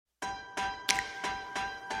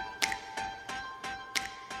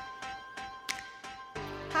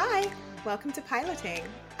Hi, welcome to Piloting.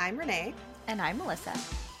 I'm Renee, And I'm Melissa.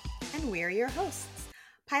 and we're your hosts.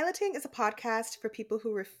 Piloting is a podcast for people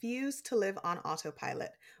who refuse to live on autopilot,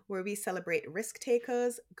 where we celebrate risk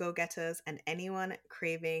takers, go getters, and anyone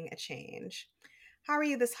craving a change. How are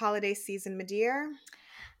you this holiday season, my dear?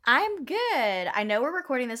 I'm good. I know we're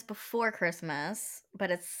recording this before Christmas, but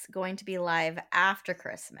it's going to be live after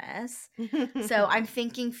Christmas. So I'm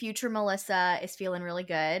thinking future Melissa is feeling really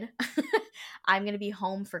good. I'm going to be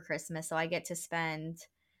home for Christmas, so I get to spend,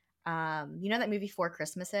 you know that movie Four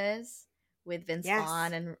Christmases with Vince Yes.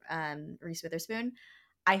 Vaughn and Reese Witherspoon?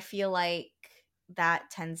 I feel like that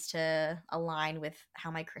tends to align with how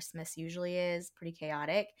my Christmas usually is, pretty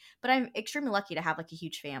chaotic. But I'm extremely lucky to have like a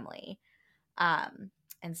huge family. Um,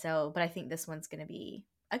 and so, but I think this one's going to be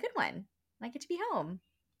a good one. I get to be home.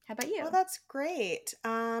 How about you? Well, that's great.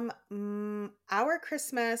 Our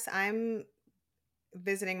Christmas, I'm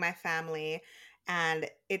visiting my family, and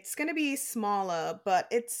it's going to be smaller, but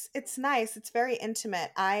it's nice. It's very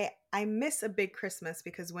intimate. I miss a big Christmas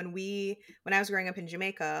because when I was growing up in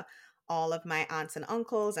Jamaica, all of my aunts and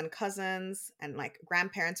uncles and cousins and like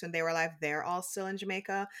grandparents when they were alive, they're all still in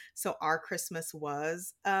Jamaica. So our Christmas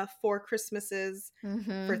was four Christmases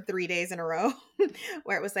for Mm-hmm. 3 days in a row,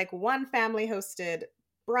 where it was like one family hosted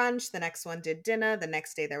brunch, the next one did dinner, the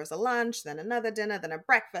next day there was a lunch, then another dinner, then a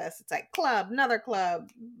breakfast. It's like club, another club,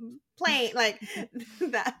 plane, like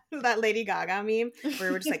that Lady Gaga meme where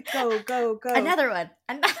we were just like go, go, go. Another one.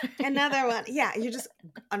 Another one. Yeah, you're just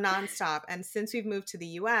a nonstop. And since we've moved to the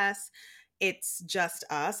US, it's just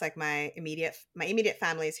us. Like my immediate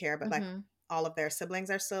family is here, but like Mm-hmm. all of their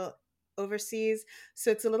siblings are still overseas.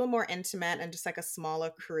 So it's a little more intimate and just like a smaller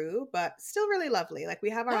crew, but still really lovely. Like we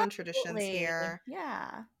have our own traditions Absolutely. here,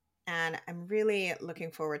 Yeah. and I'm really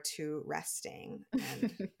looking forward to resting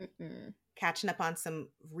and catching up on some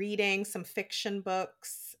reading, some fiction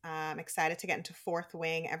books. I'm excited to get into Fourth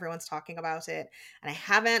Wing. Everyone's talking about it, and I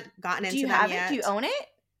haven't gotten Do into you them have it? Do you yet. own it?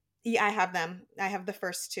 Yeah, I have them. I have the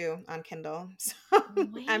first two on Kindle, so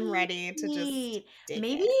I'm ready to just Wait. dig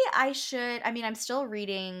Maybe in. I should. I mean, I'm still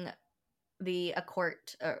reading the A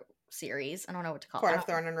Court series. I don't know what to call it. Court of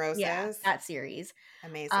Thorn and Yeah, Roses, that series.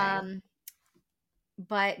 amazing, Um,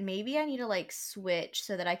 but maybe I need to like switch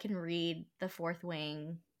so that I can read The Fourth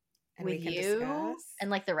Wing and we with can you discuss. and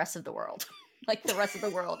like the rest of the world. Like the rest of the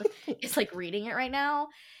world is like reading it right now.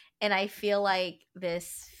 And I feel like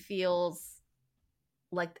this feels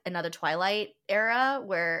like another Twilight era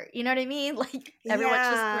where, you know what I mean? Like everyone's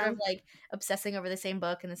just sort Yeah, of like obsessing over the same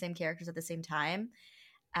book and the same characters at the same time.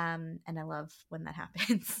 And I love when that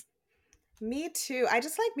happens. me too. I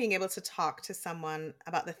just like being able to talk to someone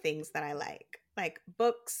about the things that I like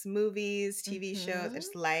books, movies, TV shows. I Hmm.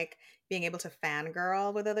 just like being able to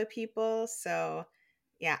fangirl with other people. So,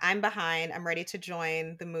 yeah, I'm behind. I'm ready to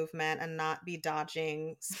join the movement and not be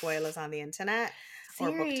dodging spoilers on the internet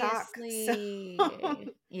or book talk. So, Seriously.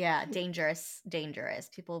 Yeah, dangerous, dangerous.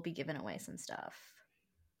 People will be giving away some stuff.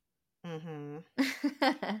 mhm.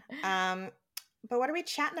 Um, but what are we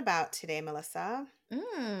chatting about today, Melissa?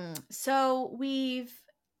 So we've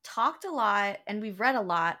talked a lot and we've read a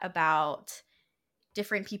lot about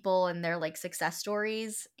different people and their like success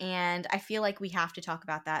stories, and I feel like we have to talk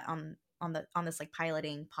about that on this like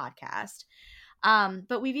piloting podcast.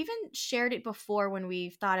 But we've even shared it before when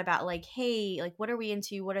we've thought about like, hey, like what are we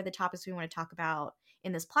into? What are the topics we want to talk about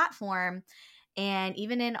in this platform? And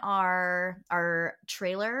even in our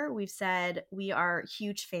trailer, we've said we are a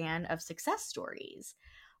huge fan of success stories.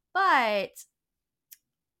 But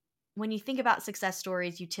when you think about success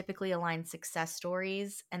stories, you typically align success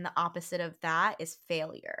stories, and the opposite of that is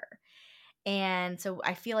failure. And so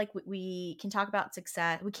I feel like we can talk about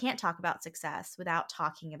success. We can't talk about success without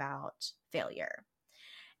talking about failure.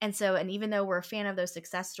 And so, and even though we're a fan of those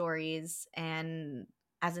success stories and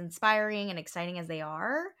as inspiring and exciting as they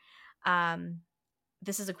are, um,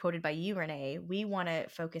 this is a quoted by you, Renee. We want to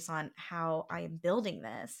focus on how I am building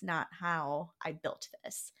this, not how I built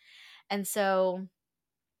this. And so,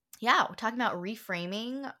 yeah, we're talking about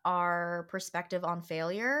reframing our perspective on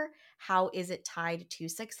failure. How is it tied to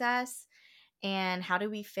success? And how do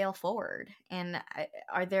we fail forward? And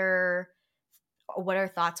are there, what are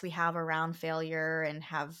thoughts we have around failure? And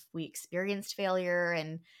have we experienced failure?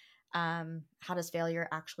 And how does failure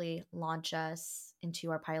actually launch us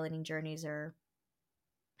into our piloting journeys, or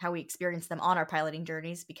how we experience them on our piloting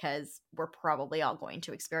journeys? Because we're probably all going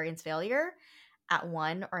to experience failure at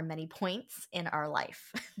one or many points in our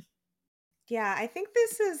life. Yeah, I think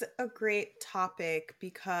this is a great topic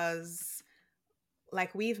because,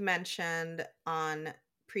 like we've mentioned on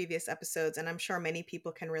previous episodes, and I'm sure many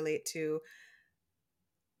people can relate to,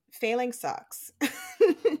 failing sucks.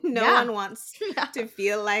 No Yeah. one wants Yeah. to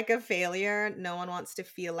feel like a failure. No one wants to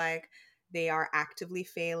feel like they are actively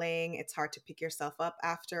failing. It's hard to pick yourself up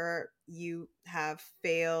after you have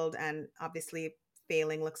failed. And obviously,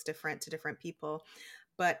 failing looks different to different people.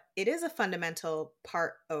 But it is a fundamental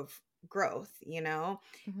part of growth.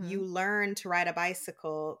 Mhm. You learn to ride a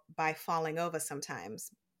bicycle by falling over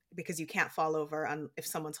sometimes because you can't fall over if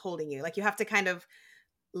someone's holding you. Like, you have to kind of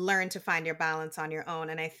learn to find your balance on your own.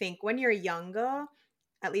 And I think when you're younger,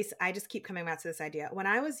 at least I just keep coming back to this idea. When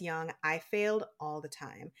I was young, I failed all the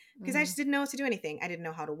time because I Mhm. just didn't know how to do anything. I didn't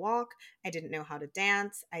know how to walk. I didn't know how to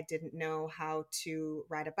dance. I didn't know how to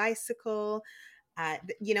ride a bicycle.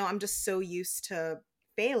 I'm just so used to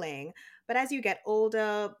failing. But as you get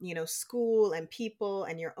older, school and people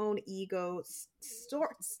and your own ego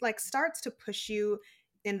starts to push you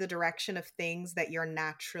in the direction of things that you're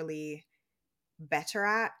naturally better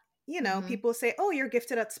at. Mhm. People say, "Oh, you're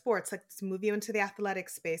gifted at sports. Let's move you into the athletic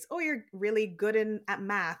space. Oh, you're really good at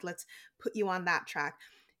math. Let's put you on that track."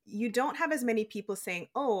 You don't have as many people saying,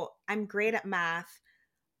 "Oh, I'm great at math.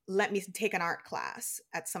 Let me take an art class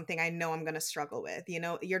at something I know I'm going to struggle with."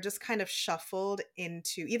 You're just kind of shuffled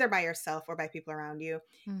into, either by yourself or by people around you,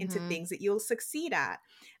 into Mhm. things that you'll succeed at.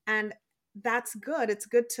 And that's good. It's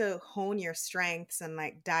good to hone your strengths and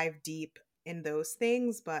like dive deep in those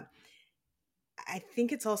things, but I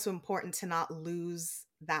think it's also important to not lose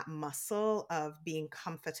that muscle of being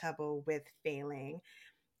comfortable with failing.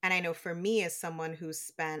 And I know for me, as someone who's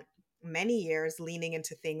spent many years leaning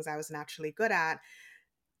into things I was naturally good at,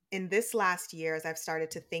 in this last year, as I've started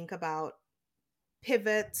to think about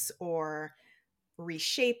pivots or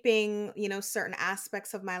reshaping, certain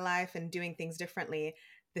aspects of my life and doing things differently,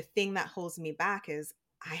 the thing that holds me back is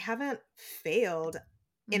I haven't failed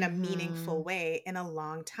in a meaningful Mhm. way in a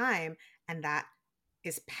long time. And that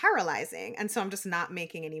is paralyzing. And so I'm just not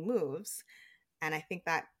making any moves. And I think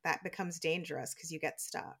that that becomes dangerous because you get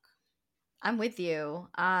stuck. I'm with you.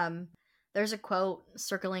 There's a quote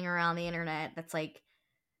circling around the internet that's like,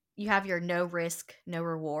 you have your no risk, no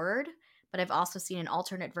reward. But I've also seen an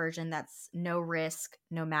alternate version that's no risk,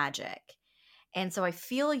 no magic. And so I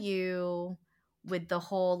feel you with the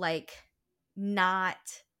whole like,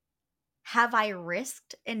 not have I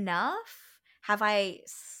risked enough? Have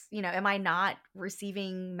am I not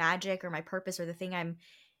receiving magic or my purpose or the thing I'm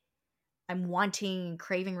wanting and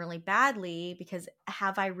craving really badly, because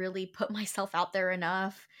have I really put myself out there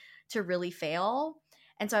enough to really fail?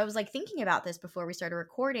 And so I was like thinking about this before we started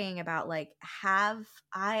recording about like, have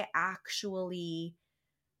I actually,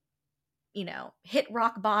 hit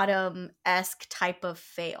rock bottom esque type of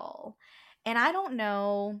fail? And I don't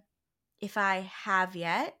know if I have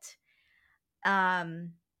yet.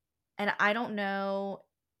 Um, and I don't know,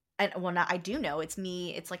 and well, not, I do know it's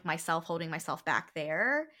me, it's like myself holding myself back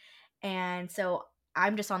there. And so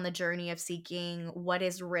I'm just on the journey of seeking what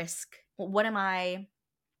is risk, what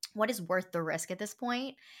is worth the risk at this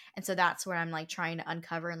point. And so that's where I'm like trying to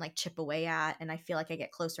uncover and like chip away at, and I feel like I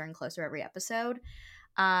get closer and closer every episode.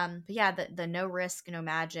 But yeah, the no risk, no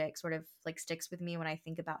magic sort of like sticks with me when I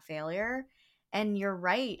think about failure. And you're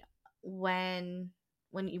right, when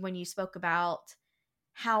when you spoke about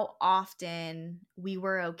how often we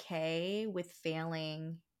were okay with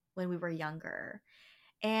failing when we were younger.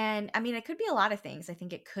 And I mean, it could be a lot of things. I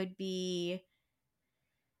think it could be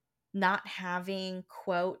not having,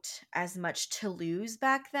 quote, as much to lose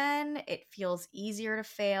back then. It feels easier to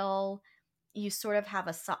fail. You sort of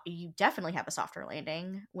have you definitely have a softer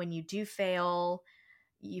landing when you do fail.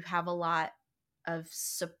 You have a lot of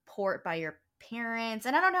support by your parents.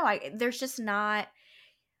 And I don't know, there's just not,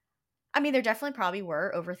 I mean, there definitely probably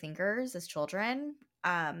were overthinkers as children.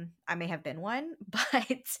 I may have been one,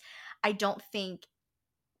 but I don't think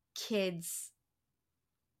kids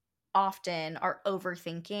often are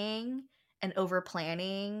overthinking and over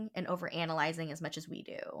planning and over analyzing as much as we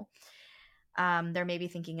do. They're maybe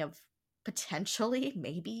thinking of potentially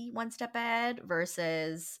maybe one step ahead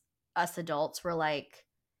versus us adults were like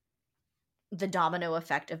the domino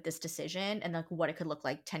effect of this decision and like what it could look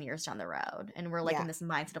like 10 years down the road. And we're like in Yeah. this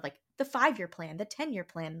mindset of like the 5-year plan, the 10-year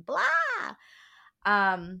plan, blah.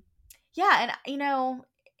 Um, yeah, and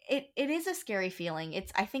it is a scary feeling.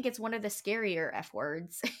 I think it's one of the scarier F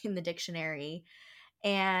words in the dictionary.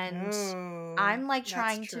 And Oh, I'm like that's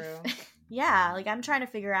trying to true. yeah, like I'm trying to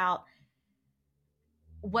figure out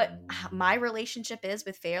what my relationship is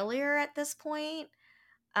with failure at this point.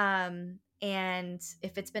 And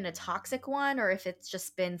if it's been a toxic one or if it's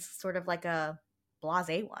just been sort of like a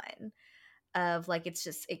blasé one of like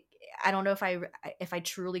I don't know if I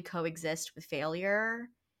truly coexist with failure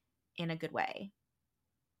in a good way.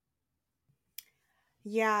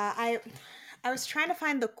 Yeah, I was trying to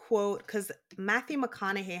find the quote because Matthew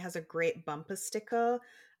McConaughey has a great bumper sticker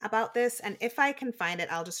about this. And if I can find it,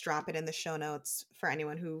 I'll just drop it in the show notes for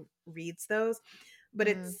anyone who reads those. But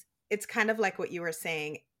Mm, it's kind of like what you were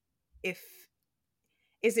saying. If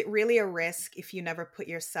is it really a risk if you never put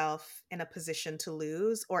yourself in a position to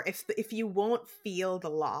lose, or if you won't feel the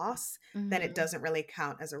loss, then it mhm. doesn't really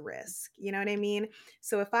count as a risk. You know what I mean?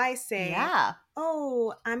 So if I say, Yeah.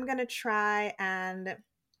 "Oh, I'm going to try and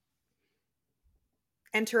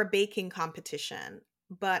enter a baking competition,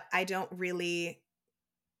 but I don't really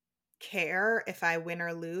care if I win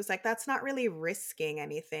or lose." Like that's not really risking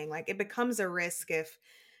anything. Like it becomes a risk if,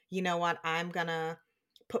 you know what, I'm gonna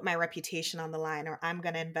put my reputation on the line, or I'm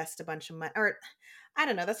gonna invest a bunch of money, or I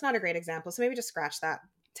don't know, that's not a great example. So maybe just scratch that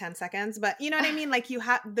 10 seconds. But you know what I mean? Like you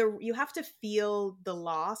have to feel the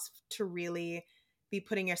loss to really be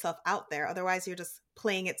putting yourself out there. Otherwise you're just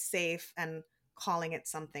playing it safe and calling it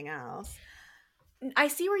something else. I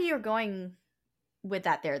see where you're going with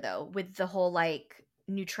that there though, with the whole like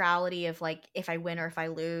neutrality of like if I win or if I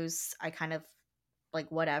lose, I kind of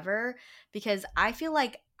like whatever, because I feel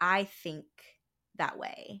like I think that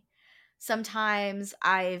way. Sometimes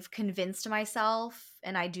I've convinced myself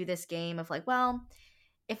and I do this game of like, well,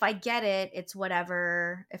 if I get it, it's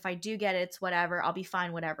whatever. If I do get it, it's whatever. I'll be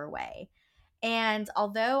fine whatever way. And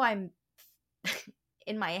although I'm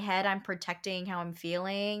in my head, I'm protecting how I'm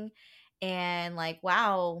feeling and like,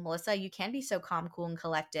 wow, Melissa, you can be so calm, cool, and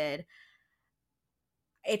collected.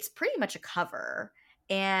 It's pretty much a cover.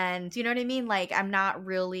 And you know what I mean? Like, I'm not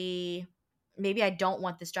really, maybe I don't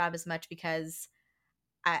want this job as much because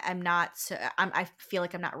I'm not, so, I feel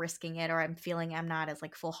like I'm not risking it, or I'm feeling I'm not as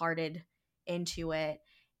like full hearted into it.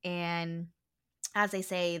 And as they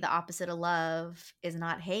say, the opposite of love is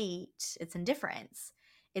not hate, it's indifference.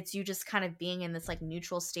 It's you just kind of being in this like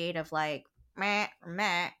neutral state of like meh,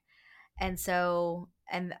 meh. And so,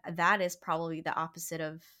 and that is probably the opposite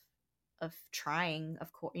of trying,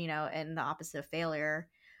 of course, you know, and the opposite of failure.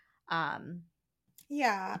 Um,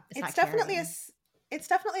 Yeah, it's not caring. it's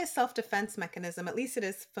definitely a self-defense mechanism. At least it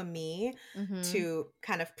is for me Mm-hmm. to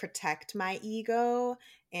kind of protect my ego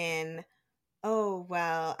in, oh,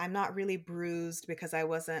 well, I'm not really bruised because I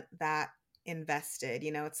wasn't that invested.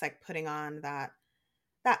 You know, it's like putting on that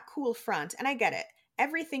cool front. And I get it.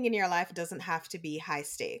 Everything in your life doesn't have to be high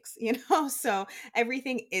stakes, you know? So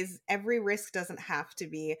every risk doesn't have to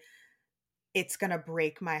be, it's going to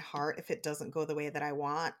break my heart if it doesn't go the way that I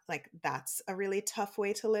want. Like that's a really tough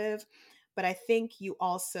way to live. But I think you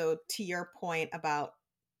also, to your point about,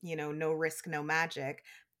 you know, no risk, no magic,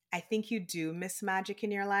 I think you do miss magic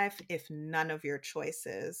in your life if none of your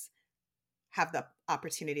choices have the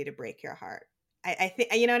opportunity to break your heart. I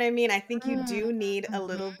think, you know what I mean? I think you do need a Mm-hmm.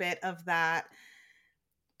 little bit of that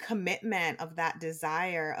commitment, of that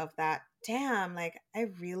desire, of that, damn, like I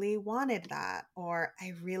really wanted that, or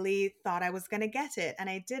I really thought I was going to get it and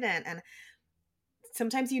I didn't. And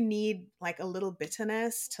sometimes you need like a little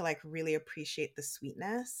bitterness to like really appreciate the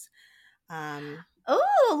sweetness. um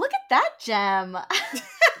Oh, look at that gem.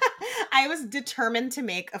 I was determined to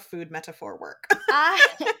make a food metaphor work. I,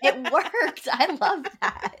 it worked. I love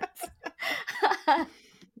that.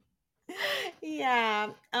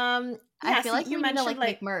 I Yeah, feel so like you we need to mentioned like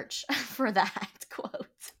make like, merch for that quote.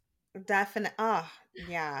 definite. Oh,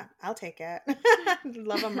 yeah, I'll take it.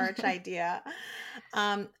 Love a merch idea.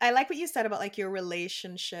 I like what you said about like your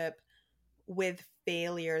relationship with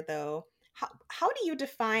failure, though. How do you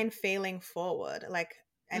define failing forward? Like,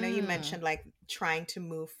 I know you Mm. mentioned like trying to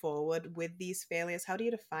move forward with these failures. How do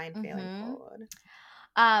you define failing Mm-hmm. forward?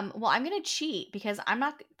 Well, I'm gonna cheat because I'm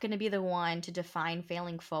not gonna be the one to define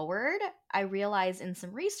failing forward. I realized in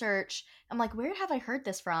some research, I'm like, where have I heard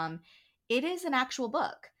this from? It is an actual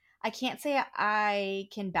book. I can't say I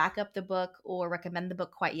can back up the book or recommend the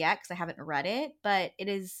book quite yet because I haven't read it, but it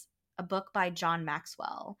is a book by John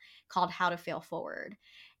Maxwell called How to Fail Forward.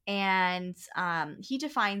 And he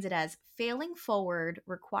defines it as failing forward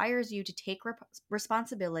requires you to take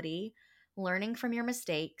responsibility, learning from your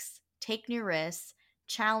mistakes, take new risks,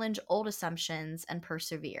 challenge old assumptions, and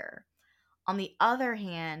persevere. On the other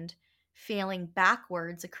hand, failing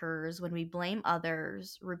backwards occurs when we blame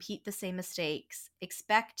others, repeat the same mistakes,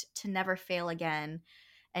 expect to never fail again,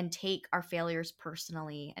 and take our failures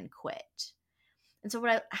personally and quit. And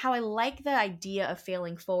so how I like the idea of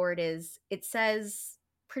failing forward is it says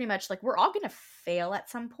pretty much like we're all going to fail at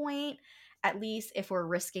some point, at least if we're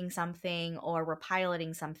risking something or we're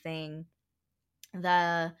piloting something.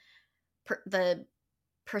 The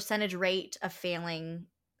percentage rate of failing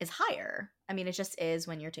is higher. I mean, it just is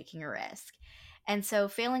when you're taking a risk. And so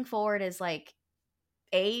failing forward is like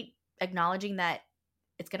a acknowledging that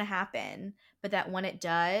it's going to happen, but that when it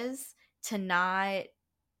does, to not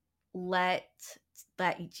let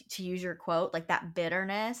that, to use your quote, like that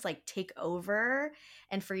bitterness like take over,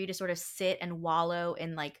 and for you to sort of sit and wallow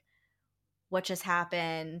in like what just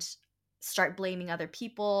happened, start blaming other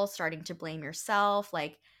people, starting to blame yourself,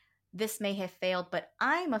 like this may have failed, but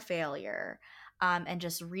I'm a failure, and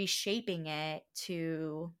just reshaping it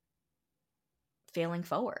to failing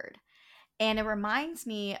forward. And it reminds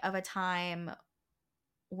me of a time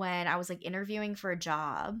when I was like interviewing for a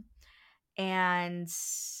job, and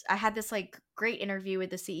I had this like great interview with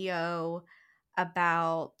the CEO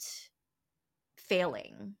about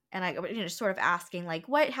failing. And I, just sort of asking like,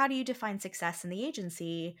 what, how do you define success in the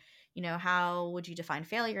agency? How would you define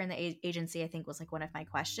failure in the agency? I think was like one of my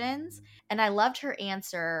questions. And I loved her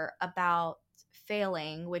answer about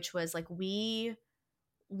failing, which was like, we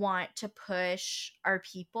want to push our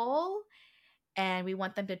people and we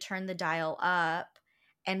want them to turn the dial up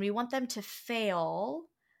and we want them to fail,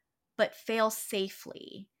 but fail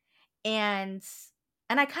safely. And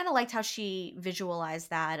I kind of liked how she visualized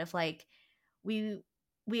that of like, we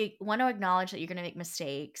we want to acknowledge that you're going to make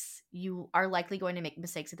mistakes. You are likely going to make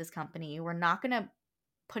mistakes at this company. We're not going to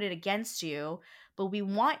put it against you, but we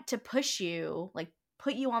want to push you, like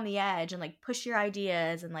put you on the edge and like push your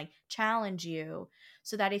ideas and like challenge you,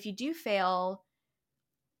 so that if you do fail,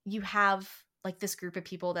 you have like this group of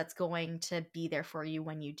people that's going to be there for you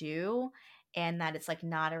when you do, and that it's like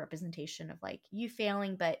not a representation of like you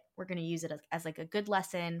failing, but we're going to use it as like a good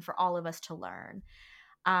lesson for all of us to learn.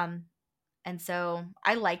 um and so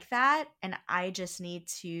I like that, and I just need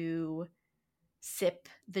to sip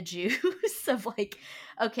the juice of like,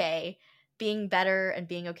 okay, being better and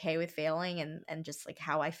being okay with failing, and just like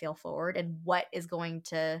how I fail forward, and what is going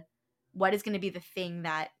to be the thing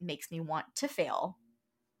that makes me want to fail.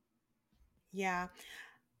 Yeah.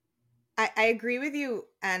 I agree with you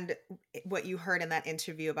and what you heard in that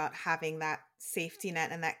interview about having that safety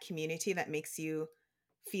net and that community that makes you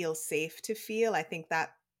feel safe to feel. I think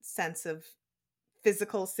that sense of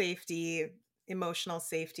physical safety, emotional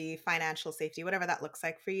safety, financial safety, whatever that looks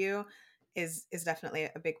like for you is definitely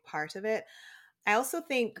a big part of it. I also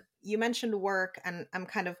think you mentioned work, and I'm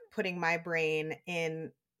kind of putting my brain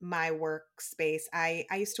in my workspace. I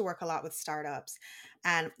used to work a lot with startups.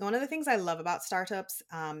 And one of the things I love about startups,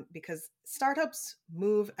 because startups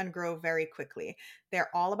move and grow very quickly, they're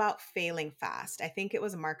all about failing fast. I think it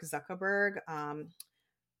was Mark Zuckerberg,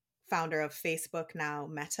 founder of Facebook, now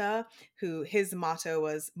Meta, who his motto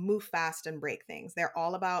was move fast and break things. They're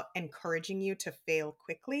all about encouraging you to fail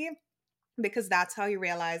quickly, because that's how you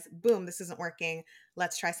realize, boom, this isn't working.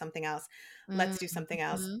 Let's try something else. Let's do something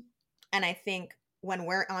else. Mm-hmm. And I think when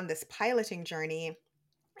we're on this piloting journey,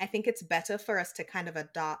 I think it's better for us to kind of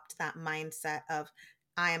adopt that mindset of,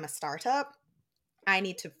 I am a startup. I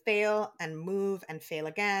need to fail and move and fail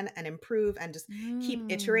again and improve and just keep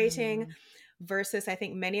iterating. Mm. Versus, I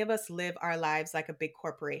think many of us live our lives like a big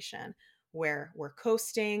corporation where we're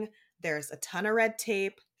coasting, there's a ton of red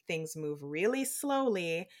tape, things move really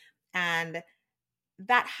slowly. And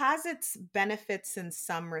that has its benefits in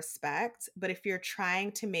some respects. But if you're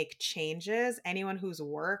trying to make changes, anyone who's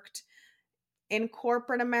worked in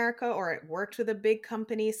corporate America or worked with a big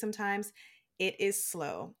company sometimes, it is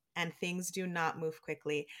slow and things do not move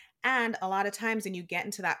quickly. And a lot of times when you get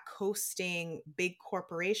into that coasting big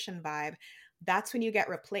corporation vibe, that's when you get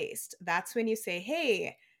replaced. That's when you say,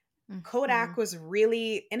 hey, Mm-hmm. Kodak was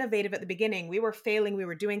really innovative at the beginning. We were failing, we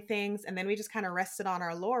were doing things, and then we just kind of rested on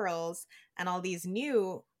our laurels. And all these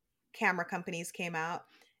new camera companies came out.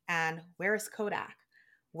 And where is Kodak?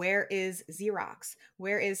 Where is Xerox?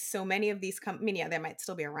 Where is so many of these companies? Yeah, they might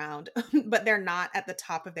still be around, but they're not at the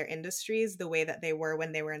top of their industries the way that they were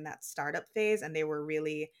when they were in that startup phase and they were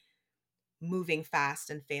really moving fast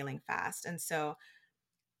and failing fast. And so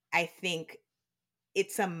I think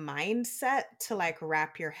it's a mindset to like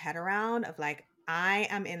wrap your head around of like, I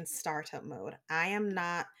am in startup mode. I am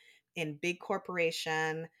not in big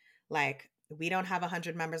corporation. Like, we don't have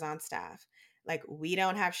 100 members on staff. Like, we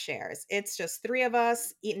don't have shares. It's just three of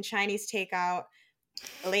us eating Chinese takeout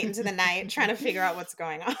late into the night trying to figure out what's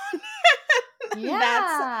going on. that's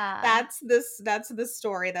Yeah. that's the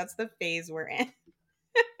story. That's the phase we're in.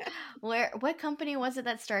 What company was it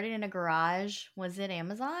that started in a garage? Was it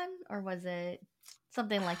Amazon or was it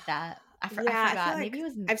something like that? I Yeah, I feel forgot. Maybe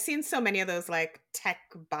like it was, I've seen so many of those like tech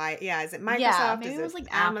buy. Yeah, is it yeah, Microsoft? maybe Is it was it like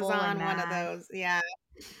Apple or Amazon? One of Mac. those. Yeah.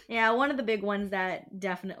 Yeah, one of the big ones that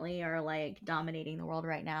definitely are like dominating the world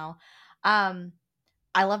right now. Um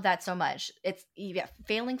I love that so much. It's, yeah,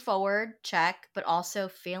 failing forward, check, but also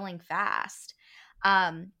failing fast.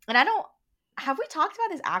 And I don't have we talked about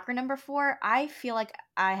this acronym before? I feel like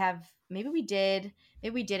I have. Maybe we did.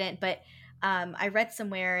 Maybe we didn't. But I read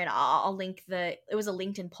somewhere, and I'll link the. It was a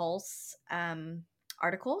LinkedIn Pulse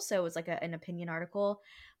article, so it was like an opinion article.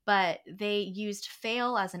 But they used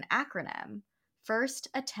FAIL as an acronym: first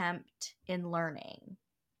attempt in learning.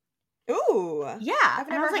 Ooh, Yeah, I've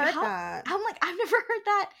and I was never like, heard how? that. I'm like, I've never heard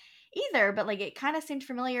that either. But like, it kind of seemed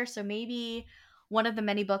familiar. So maybe one of the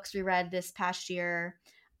many books we read this past year.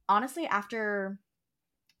 Honestly, after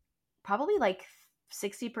probably like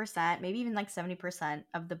 60%, maybe even like 70%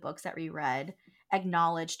 of the books that we read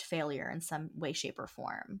acknowledged failure in some way, shape, or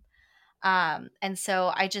form. And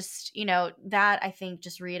so I just, that I think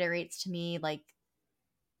just reiterates to me like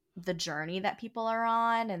the journey that people are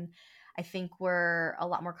on. And I think we're a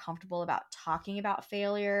lot more comfortable about talking about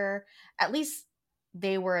failure. At least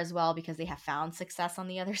they were as well, because they have found success on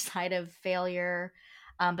the other side of failure.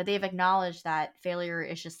 But they've acknowledged that failure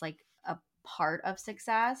is just like a part of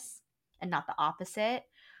success and not the opposite,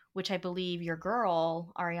 which I believe your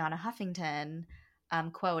girl, Ariana Huffington,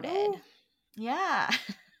 Ooh, quoted. Yeah,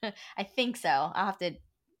 I think so. I'll have to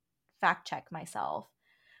fact check myself.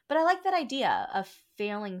 But I like that idea of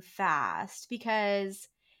failing fast, because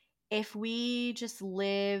if we just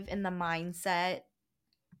live in the mindset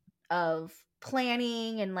of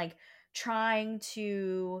planning and like trying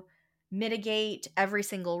to mitigate every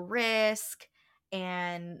single risk,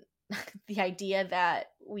 and the idea that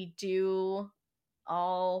we do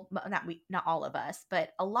all, not all of us,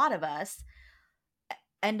 but a lot of us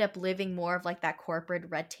end up living more of like that corporate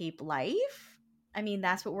red tape life. I mean,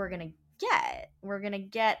 that's what we're going to get. We're going to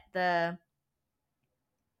get the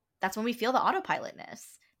that's when we feel the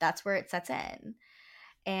autopilotness. That's where it sets in.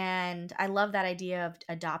 And I love that idea of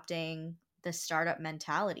adopting the startup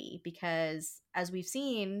mentality, because as we've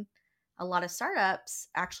seen, a lot of startups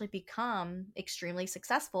actually become extremely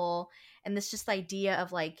successful. And this just idea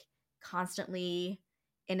of like constantly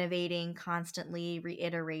innovating, constantly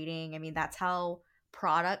reiterating. I mean, that's how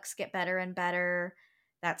products get better and better.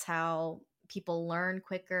 That's how people learn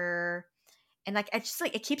quicker. And like it's just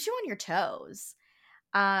like it keeps you on your toes.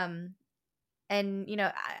 Um, and,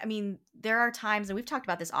 I mean, there are times, and we've talked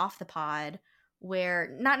about this off the pod,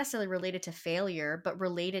 where not necessarily related to failure, but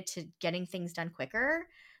related to getting things done quicker.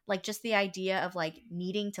 Like just the idea of like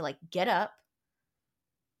needing to like get up,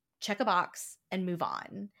 check a box, and move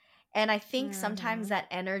on. And I think sometimes hmm that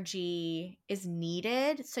energy is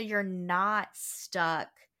needed so you're not stuck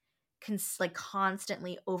like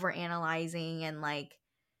constantly over analyzing and like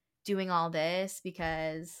doing all this,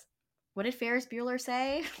 because what did Ferris Bueller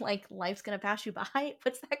say? Like life's gonna pass you by.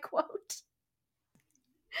 What's that quote?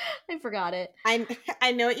 I forgot it. I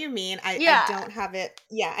I know what you mean. I Yeah, don't have it.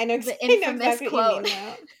 Yeah, I know the I know infamous exactly what you quote. mean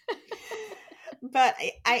though. But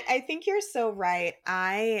I think you're so right.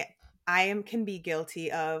 I am can be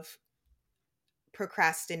guilty of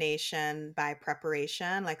procrastination by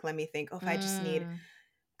preparation. Like let me think, oh, if Mm,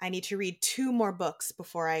 I need to read two more books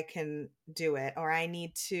before I can do it, or I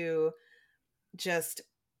need to just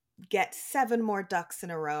get seven more ducks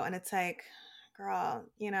in a row. And it's like, girl,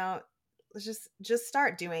 let's just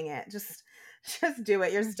start doing it. Just just do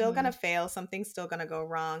it. You're still going to hmm fail. Something's still going to go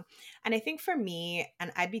wrong. And I think for me,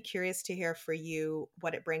 and I'd be curious to hear for you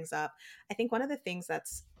what it brings up. I think one of the things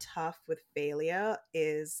that's tough with failure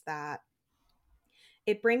is that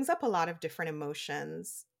it brings up a lot of different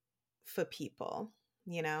emotions for people,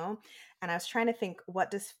 you know? And I was trying to think,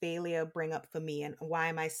 what does failure bring up for me and why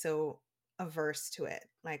am I so averse to it?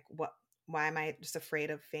 Like why am I just afraid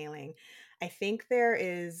of failing? I think there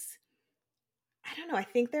is I don't know, I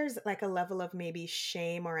think there's like a level of maybe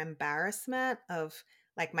shame or embarrassment of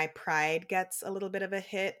like my pride gets a little bit of a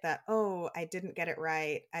hit that, oh, I didn't get it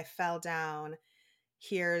right. I fell down.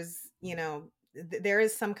 Here's, there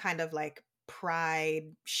is some kind of like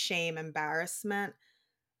pride, shame, embarrassment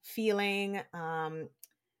feeling.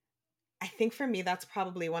 I think for me, that's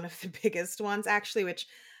probably one of the biggest ones, actually, which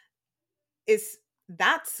is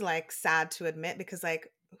that's like sad to admit because,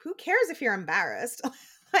 like, who cares if you're embarrassed?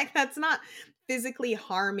 Like, that's not physically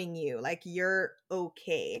harming you. Like, you're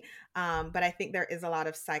okay. But I think there is a lot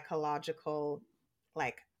of psychological,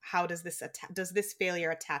 like, how does does this failure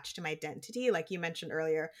attach to my identity? Like you mentioned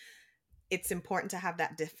earlier, it's important to have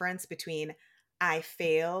that difference between I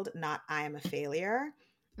failed, not I am a failure.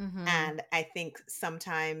 hmm And I think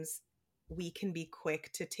sometimes we can be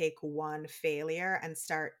quick to take one failure and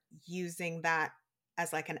start using that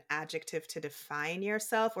as like an adjective to define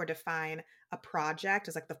yourself or define a project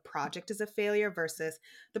as like the project is a failure versus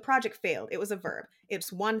the project failed. It was a verb.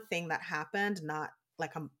 It's one thing that happened, not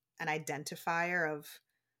like an identifier of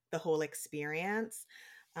the whole experience.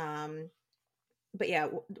 Um, But yeah,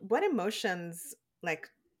 what emotions, like,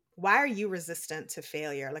 why are you resistant to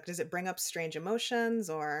failure? Like, does it bring up strange emotions,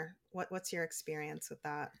 or what's your experience with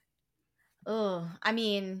that? Oh, I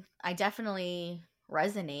mean, I definitely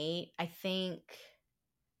resonate. I think,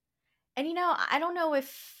 and I don't know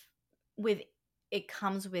if with it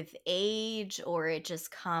comes with age or it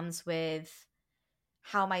just comes with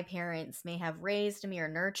how my parents may have raised me or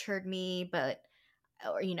nurtured me, but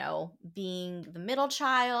or being the middle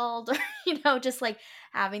child or just like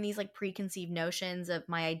having these like preconceived notions of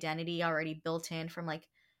my identity already built in from like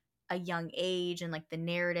a young age and like the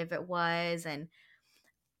narrative it was. And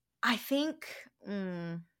I think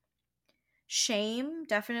shame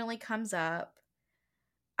definitely comes up.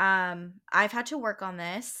 I've had to work on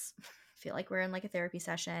this. I feel like we're in like a therapy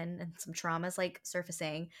session and some traumas like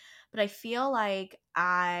surfacing, but I feel like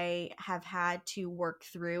I have had to work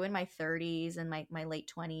through in my 30s and my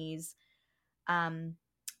late 20s, um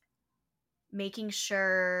making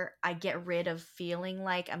sure I get rid of feeling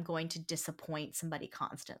like I'm going to disappoint somebody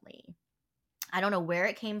constantly. I don't know where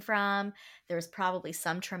it came from. There was probably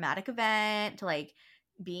some traumatic event, like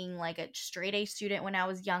being like a straight A student when I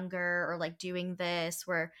was younger, or like doing this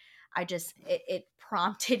where it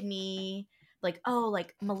prompted me like, oh,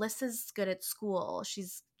 like Melissa's good at school.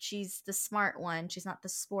 She's the smart one. She's not the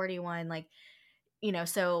sporty one. Like,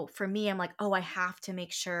 so for me, I'm like, oh, I have to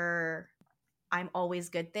make sure I'm always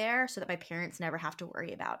good there so that my parents never have to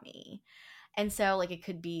worry about me. And so like it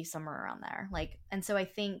could be somewhere around there. Like, and so I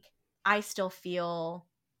think I still feel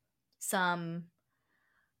some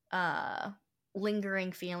uh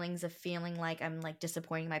lingering feelings of feeling like I'm like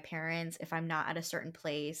disappointing my parents if I'm not at a certain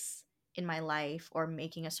place in my life or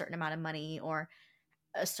making a certain amount of money or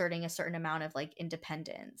asserting a certain amount of like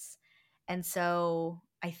independence. And so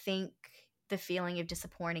I think the feeling of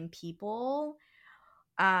disappointing people,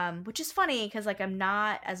 which is funny because like I'm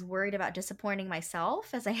not as worried about disappointing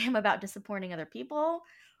myself as I am about disappointing other people.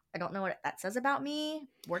 I don't know what that says about me.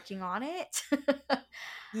 Working on it.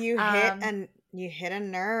 You hit um, and you hit a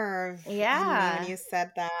nerve in me when yeah. you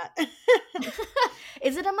said that.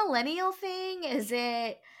 Is it a millennial thing? Is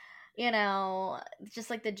it, just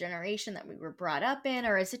like the generation that we were brought up in,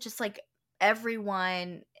 or is it just like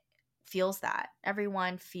everyone feels that?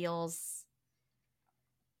 Everyone feels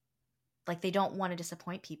like they don't want to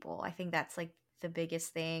disappoint people. I think that's like the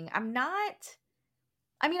biggest thing. I mean,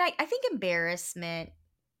 I think embarrassment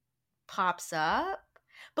pops up,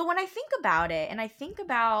 but when I think about it and I think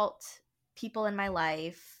about people in my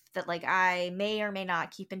life that like I may or may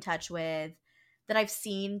not keep in touch with, that I've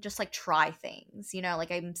seen just like try things,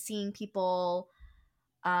 like I'm seeing people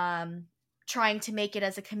trying to make it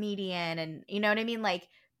as a comedian, and you know what I mean, like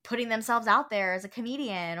putting themselves out there as a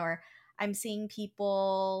comedian, or I'm seeing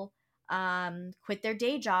people quit their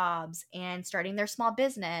day jobs and starting their small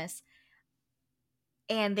business,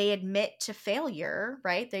 and they admit to failure,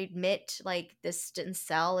 right? They admit like this didn't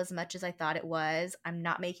sell as much as I thought it was. I'm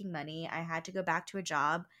not making money. I had to go back to a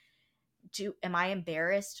job. Am I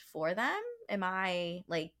embarrassed for them? Am I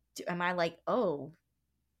like, "Oh,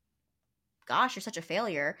 gosh, you're such a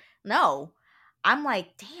failure." No. I'm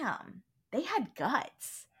like, "Damn, they had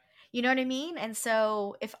guts." You know what I mean? And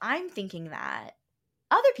so if I'm thinking that,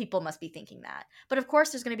 other people must be thinking that. But of course,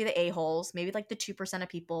 there's going to be the a-holes, maybe like the 2% of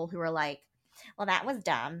people who are like, well, that was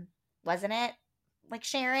dumb, wasn't it? Like,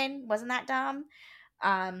 Sharon, wasn't that dumb?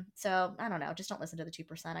 So I don't know. Just don't listen to the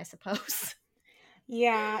 2%, I suppose.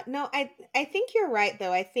 Yeah, no, I think you're right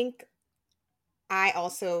though. I think I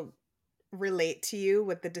also relate to you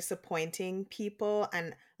with the disappointing people,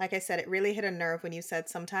 and like I said, it really hit a nerve when you said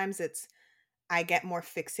sometimes it's I get more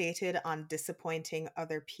fixated on disappointing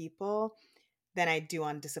other people than I do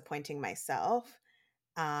on disappointing myself.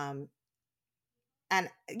 Um and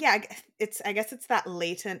yeah, I guess it's that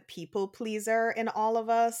latent people pleaser in all of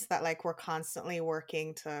us that like we're constantly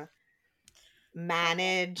working to Oh,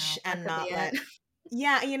 manage that and could be not it. let.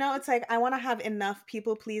 Yeah, it's like I want to have enough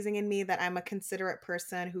people pleasing in me that I'm a considerate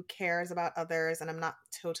person who cares about others and I'm not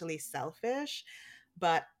totally selfish,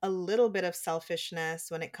 but a little bit of selfishness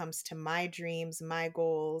when it comes to my dreams, my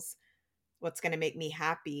goals, what's going to make me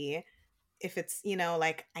happy. If it's,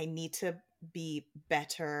 like I need to be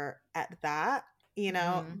better at that,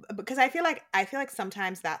 Hmm. because I feel like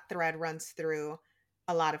sometimes that thread runs through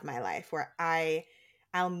a lot of my life where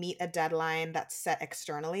I'll meet a deadline that's set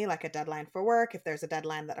externally, like a deadline for work, if there's a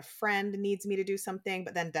deadline that a friend needs me to do something,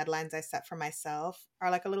 but then deadlines I set for myself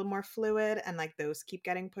are like a little more fluid and like those keep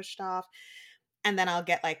getting pushed off. And then I'll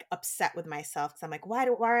get like upset with myself because I'm like, why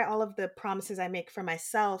are all of the promises I make for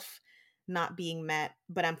myself not being met,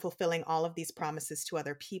 but I'm fulfilling all of these promises to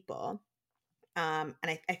other people? And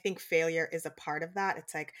I think failure is a part of that.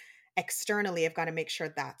 It's like externally I've got to make sure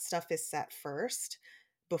that stuff is set first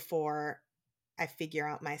before I figure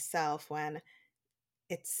out myself, when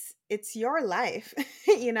it's your life.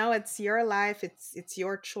 You know, it's your life, it's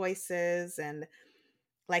your choices. And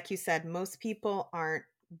like you said, most people aren't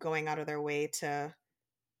going out of their way to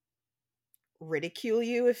ridicule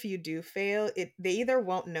you if you do fail. They either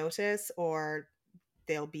won't notice, or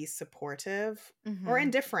they'll be supportive or Mm-hmm.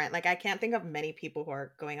 indifferent. Like, I can't think of many people who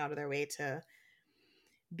are going out of their way to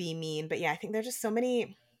be mean. But yeah, I think there's so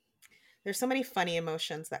many funny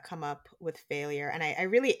emotions that come up with failure. And I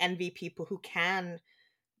really envy people who can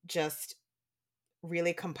just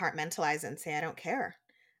really compartmentalize it and say, I don't care.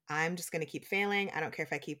 I'm just going to keep failing. I don't care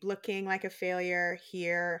if I keep looking like a failure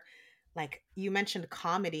here. Like, you mentioned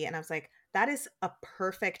comedy, and I was like, that is a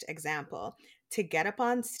perfect example to get up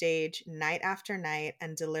on stage night after night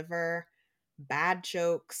and deliver bad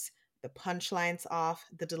jokes, the punchlines off,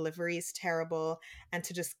 the delivery's terrible, and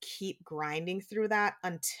to just keep grinding through that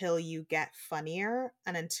until you get funnier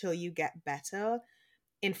and until you get better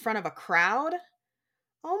in front of a crowd.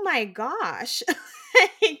 Oh my gosh.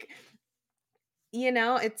 Like,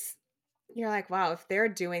 it's you're like, wow, if they're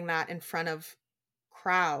doing that in front of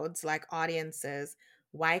crowds, like audiences,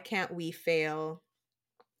 why can't we fail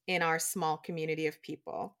in our small community of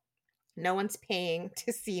people? No one's paying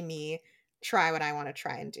to see me try what I want to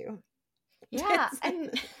try and do. Yeah, It's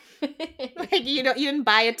and like, you didn't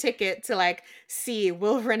buy a ticket to like see,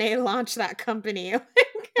 will Renee launch that company?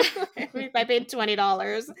 Like, I paid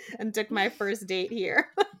 $20 and took my first date here.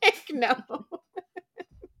 Like, no.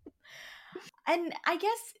 and I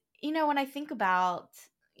guess, when I think about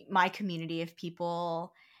my community of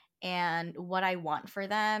people and what I want for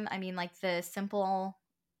them, I mean, like, the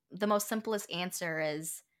most simplest answer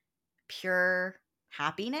is pure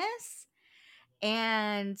happiness.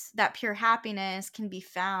 And that pure happiness can be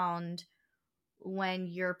found when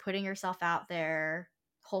you're putting yourself out there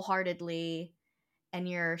wholeheartedly and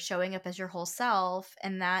you're showing up as your whole self.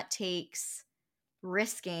 And that takes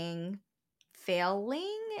risking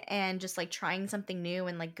failing and just like trying something new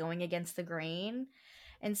and like going against the grain.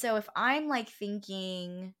 And so if I'm like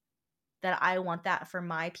thinking that I want that for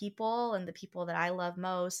my people and the people that I love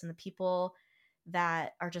most and the people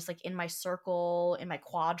that are just like in my circle, in my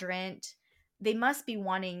quadrant, they must be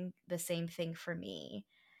wanting the same thing for me.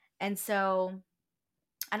 And so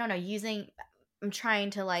I don't know, I'm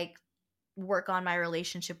trying to like work on my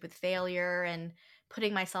relationship with failure and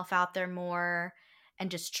putting myself out there more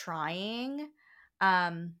and just trying.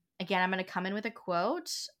 Again, I'm going to come in with a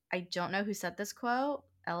quote. I don't know who said this quote.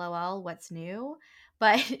 LOL, what's new?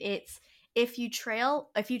 But it's if you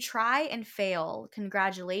try and fail,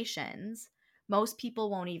 congratulations. Most people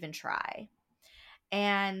won't even try.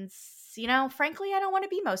 And frankly, I don't want to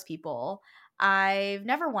be most people. I've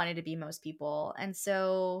never wanted to be most people. And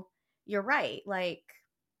so you're right. Like,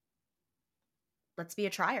 let's be a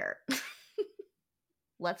trier.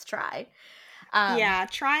 Let's try. Um, Yeah,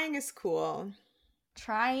 trying is cool.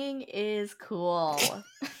 Trying is cool.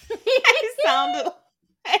 I sound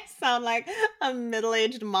I sound like a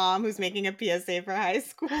middle-aged mom who's making a PSA for high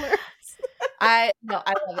schoolers. I no,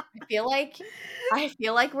 I love it. I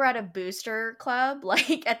feel like we're at a booster club,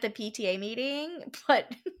 like at the PTA meeting, but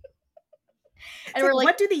It's and like, we're like,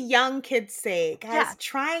 what do the young kids say? yeah, Guys,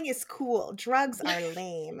 trying is cool. Drugs are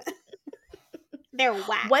lame. They're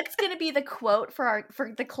whack. what's gonna be the quote for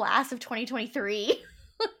the class of 2023?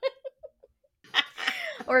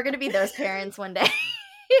 We're gonna be those parents one day.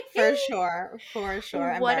 For sure. For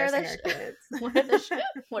sure. what are the Embarrassing our sh- kids.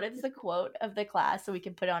 what is the quote of the class so we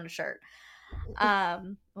can put it on a shirt?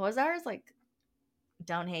 What was ours like?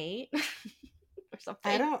 Don't hate or I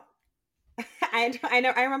something. don't I know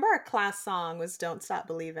I remember our class song was Don't Stop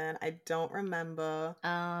Believing. I don't remember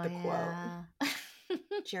Oh the quote.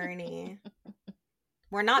 yeah. Journey.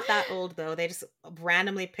 We're not that old though. They just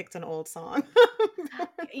randomly picked an old song.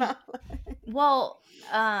 Well,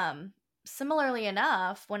 similarly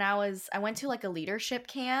enough, when I went to like a leadership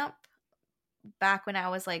camp back when I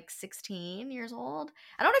was like 16 years old.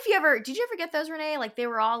 I don't know if did you ever get those, Renee? Like they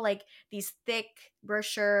were all like these thick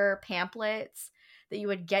brochure pamphlets that you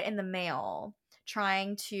would get in the mail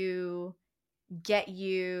trying to get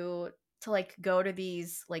you to like go to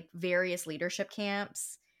these like various leadership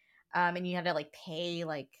camps. And you had to like pay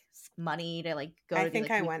like money to like go I to these think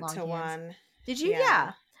like I week went long to camps. one. Did you? Yeah.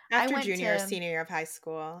 Yeah. I After went junior or to senior year of high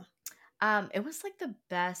school. it was like the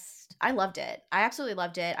best. I loved it. I absolutely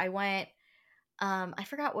loved it. I went I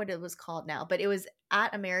forgot what it was called now, but it was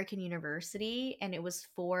at American University and it was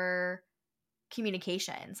for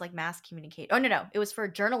communications, like mass communicate. Oh no, no, it was for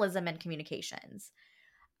journalism and communications.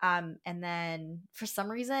 And then for some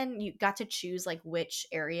reason you got to choose like which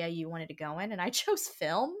area you wanted to go in, and I chose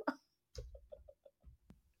film,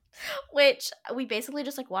 which we basically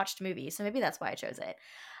just like watched movies. So maybe that's why I chose it.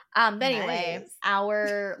 But anyway, Nice.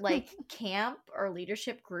 our like camp or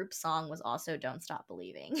leadership group song was also "Don't Stop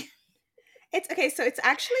Believing." It's okay, so it's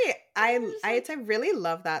actually We're just like, I really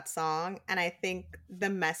love that song, and I think the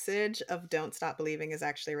message of Don't Stop Believing is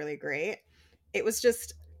actually really great. It was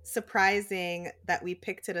just surprising that we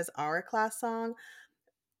picked it as our class song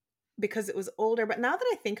because it was older, but now that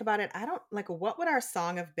I think about it, I don't like what would our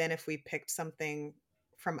song have been if we picked something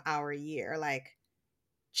from our year? Like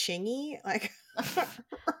Chingy? Like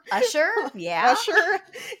Usher, yeah. Usher?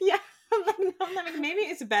 Yeah. Maybe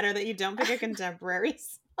it's better that you don't pick a contemporary.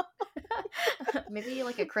 Maybe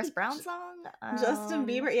like a Chris Brown song. Justin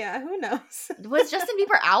Bieber, yeah, who knows? Was Justin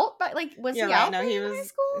Bieber out? But like, was You're he right. out No, in high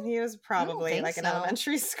school? he was I don't probably think like in so.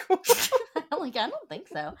 elementary school. Like, I don't think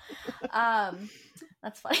so. Um,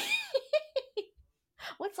 that's funny.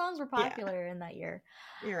 What songs were Yeah, popular in that year?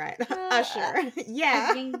 you're right. Uh, Usher. I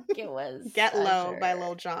Yeah. think it was Get Low by Usher.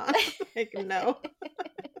 Lil Jon. Like no.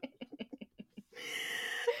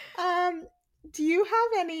 Um do you have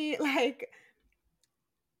any like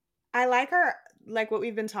I like our like what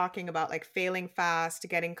we've been talking about like failing fast,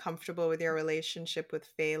 getting comfortable with your relationship with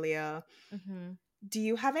failure. Hmm. Do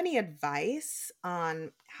you have any advice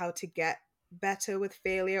on how to get better with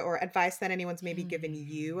failure or advice that anyone's maybe given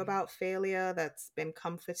you about failure that's been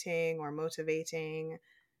comforting or motivating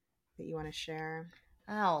that you want to share?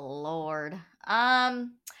 Oh Lord.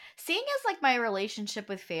 Seeing as like my relationship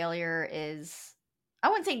with failure is, I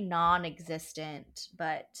wouldn't say non-existent,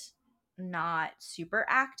 but not super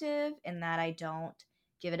active in that I don't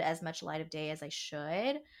give it as much light of day as I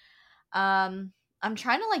should. Um, I'm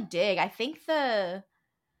trying to like dig. I think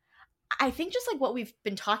just like what we've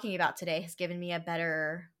been talking about today has given me a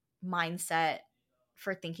better mindset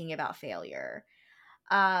for thinking about failure.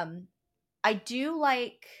 Um, I do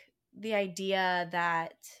like the idea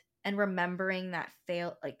that, and remembering that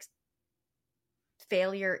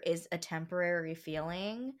failure is a temporary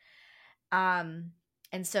feeling. Um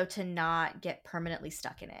and so to not get permanently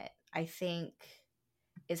stuck in it, I think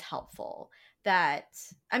is helpful. That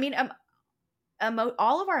I mean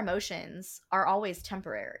all of our emotions are always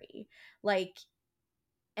temporary. Like,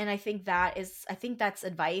 and I think that's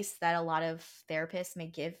advice that a lot of therapists may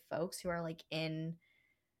give folks who are like in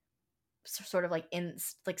sort of like in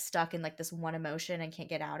like stuck in like this one emotion and can't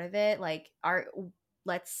get out of it. Like, our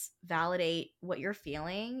let's validate what you're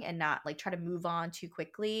feeling and not like try to move on too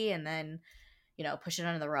quickly and then, push it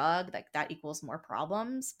under the rug. Like, that equals more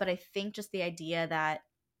problems. But I think just the idea that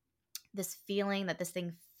this feeling that this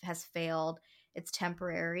thing has failed, it's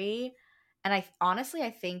temporary. And I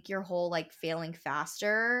think your whole like failing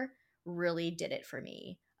faster really did it for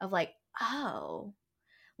me, of like, oh,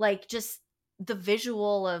 like just the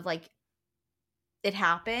visual of like it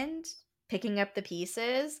happened, picking up the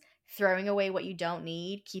pieces, throwing away what you don't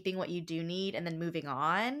need, keeping what you do need, and then moving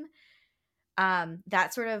on.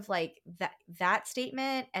 That sort of like that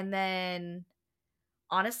statement, and then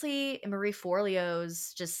honestly, Marie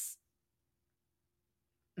Forleo's just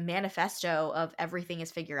manifesto of everything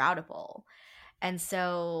is figure outable. And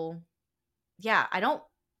so, yeah, I don't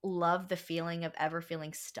love the feeling of ever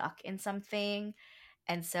feeling stuck in something.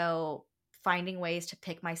 And so finding ways to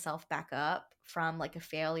pick myself back up from like a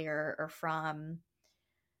failure or from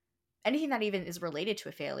anything that even is related to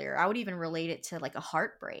a failure. I would even relate it to like a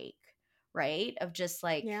heartbreak, right? Of just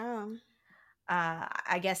like, Yeah.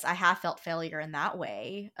 I guess I have felt failure in that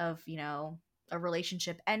way of, a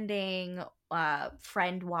relationship ending,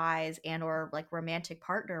 friend wise and or like romantic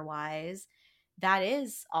partner wise. That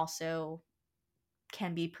is also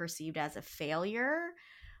can be perceived as a failure.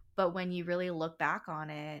 But when you really look back on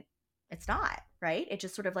it, it's not, right? It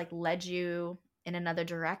just sort of like led you in another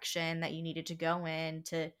direction that you needed to go in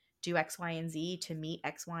to do X, Y, and Z to meet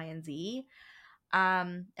X, Y, and Z.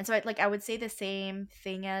 And so I would say the same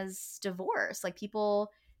thing as divorce. Like, people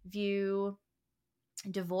view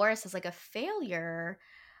divorce as like a failure.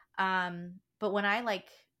 But when I like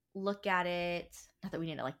look at it, not that we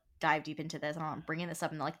need to like dive deep into this, I don't know, I'm bringing this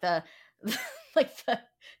up in like the like the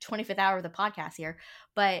 25th hour of the podcast here,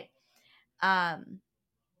 but um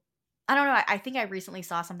I don't know. I think I recently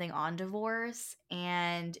saw something on divorce,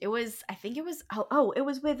 and I think it was, it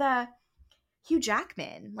was with Hugh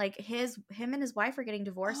Jackman. Like, him and his wife are getting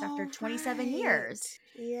divorced after Oh, 27 right. years.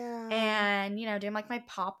 Yeah. And, doing like my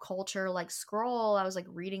pop culture like scroll, I was like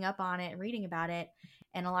reading up on it and reading about it,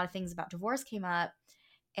 and a lot of things about divorce came up,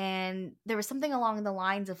 and there was something along the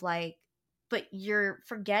lines of like, but you're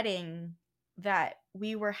forgetting that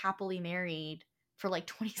we were happily married for like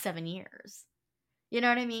 27 years. You know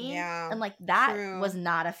what I mean? Yeah. And like that was True.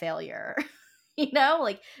 not a failure. You know,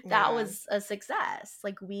 like that Yeah. was a success.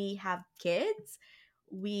 Like we have kids,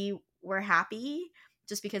 we were happy.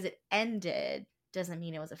 Just because it ended doesn't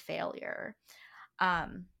mean it was a failure.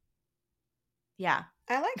 Um, yeah.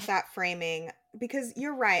 I like that framing because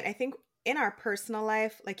you're right. I think in our personal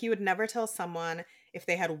life, like you would never tell someone if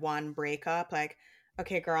they had one breakup, like,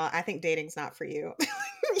 okay, girl, I think dating's not for you.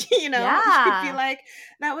 You'd be Yeah. like,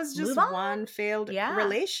 that was just Move on. one failed Yeah.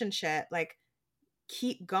 relationship. Like,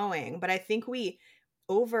 keep going. But I think we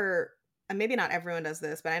over, and maybe not everyone does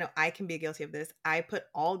this, but I know I can be guilty of this. I put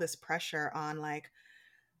all this pressure on like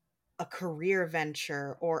a career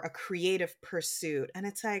venture or a creative pursuit. And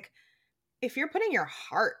it's like, if you're putting your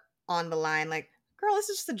heart on the line, like, girl, this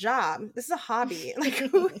is just a job. This is a hobby.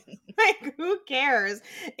 Who cares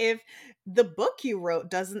if the book you wrote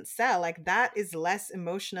doesn't sell? Like that is less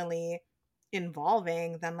emotionally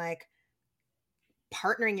involving than like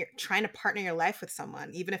trying to partner your life with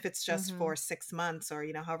someone, even if it's just Mhm. for 6 months or,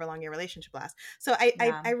 however long your relationship lasts. So I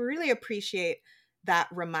Yeah. really appreciate that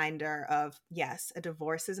reminder of, yes, a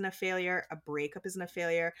divorce isn't a failure, a breakup isn't a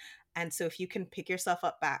failure. And so if you can pick yourself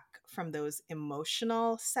up back from those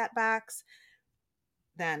emotional setbacks,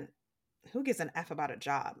 then who gives an F about a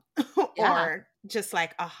job Yeah. or just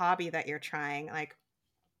like a hobby that you're trying? Like,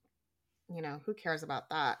 who cares about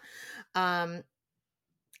that? Um,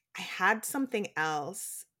 I had something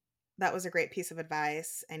else that was a great piece of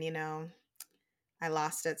advice. And, I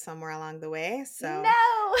lost it somewhere along the way. So,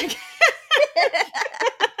 No.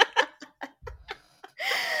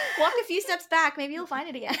 Walk a few steps back, maybe you'll find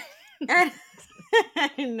it again.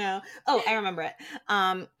 I know. Oh, I remember it.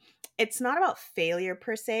 It's not about failure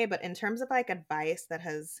per se, but in terms of like advice that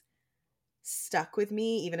has stuck with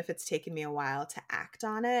me, even if it's taken me a while to act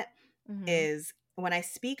on it, Mhm. is when I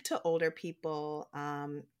speak to older people,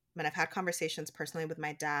 when I've had conversations personally with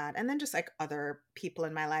my dad, and then just like other people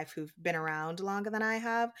in my life who've been around longer than I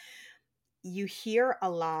have, you hear a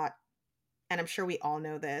lot, and I'm sure we all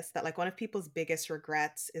know this, that like one of people's biggest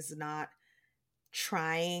regrets is not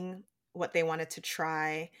trying what they wanted to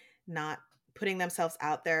try, not putting themselves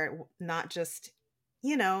out there, not just,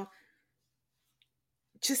 you know,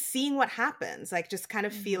 just seeing what happens, like just kind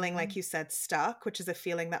of feeling like Mhm. you said stuck, which is a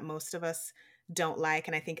feeling that most of us don't like.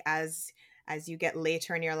 And I think as you get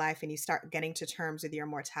later in your life and you start getting to terms with your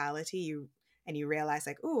mortality, you realize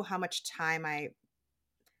like, oh, how much time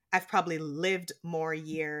I've probably lived more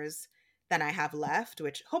years than I have left,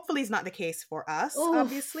 which hopefully is not the case for us, Oof.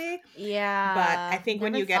 obviously. But I Yeah. think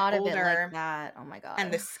when Never you get thought of it like older that. Oh my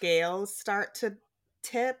and god. the scales start to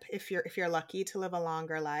tip, if you're lucky to live a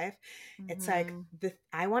longer life, it's like Mhm.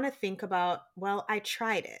 I want to think about, well, I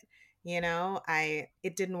tried it.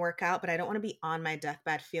 It didn't work out, but I don't want to be on my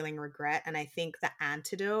deathbed feeling regret. And I think the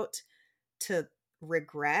antidote to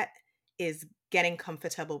regret is getting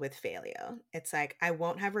comfortable with failure. It's like I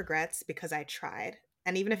won't have regrets because I tried.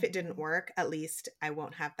 And even if it didn't Mhm. work, at least I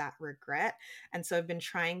won't have that regret. And so I've been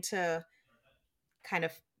trying to kind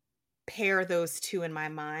of pair those two in my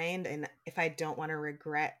mind. And if I don't want to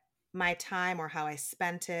regret my time or how I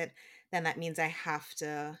spent it, then that means I have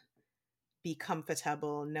to be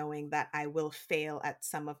comfortable knowing that I will fail at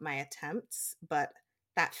some of my attempts, but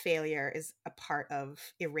that failure is a part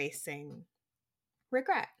of erasing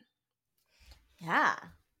regret. Yeah.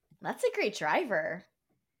 That's a great driver.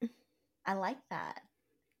 I like that.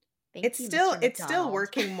 It's Thank you, still Mr. it's still McDonald.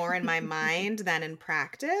 working more in my mind than in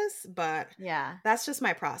practice, but Yeah. that's just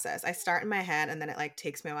my process. I start in my head and then it like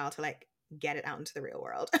takes me a while to like get it out into the real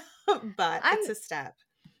world. But I'm it's a step.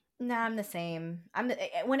 Nah, I'm the same.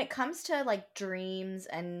 When it comes to like dreams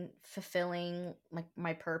and fulfilling like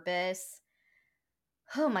my purpose,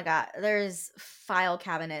 oh my god, there's file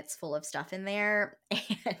cabinets full of stuff in there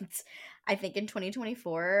and I think in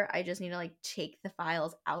 2024 I just need to like take the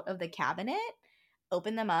files out of the cabinet,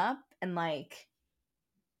 open them up and like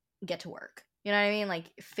get to work. You know what I mean?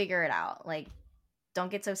 Like figure it out. Like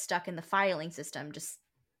don't get so stuck in the filing system. Just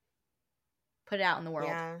put it out in the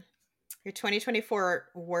world. Yeah. Your 2024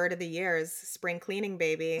 word of the year is spring cleaning,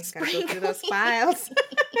 baby. Got to go Spring through those cleaning. files.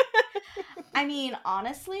 I mean,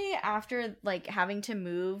 honestly, after like having to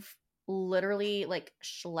move, literally like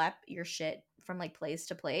schlep your shit from like place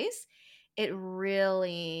to place, it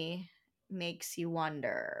really makes you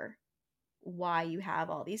wonder why you have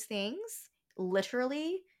all these things,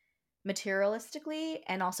 literally, materialistically,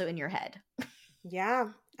 and also in your head.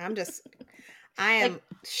 Yeah, I Like, am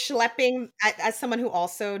schlepping as someone who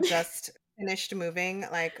also just finished moving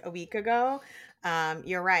like a week ago.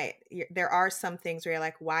 You're right. There are some things where you're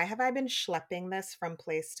like, why have I been schlepping this from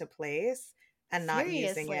place to place and not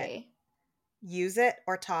using it? seriously. Use it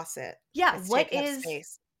or toss it. Yeah, It's taking up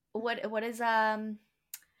space. what is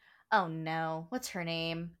oh no, what's her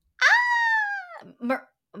name?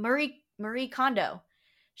 Marie Kondo.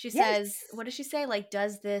 She says, Yes. what does she say? Like,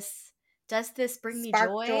 does this bring me Spark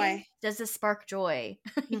joy? joy. Does this spark joy?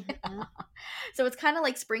 Yeah. Mhm. So it's kind of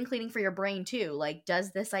like spring cleaning for your brain too. Like,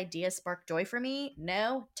 does this idea spark joy for me?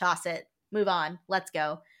 No, toss it. Move on. Let's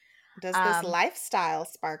go. Does this Um, lifestyle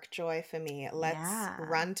spark joy for me? Let's yeah.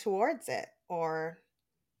 run towards it or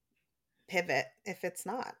pivot if it's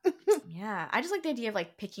not. Yeah, I just like the idea of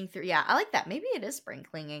like picking through. Yeah, I like that. Maybe it is spring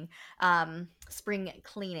cleaning.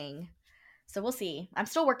 So we'll see. I'm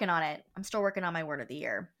still working on it. I'm still working on my word of the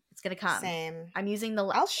year. It's gonna come. Same. I'm using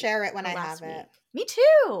I'll share it when the I last have it. week. Me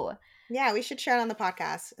too. Yeah, we should share it on the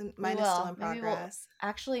podcast. We Mine is still will. in Maybe we'll progress.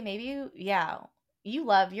 actually. Maybe yeah.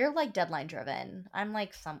 You're like deadline driven. I'm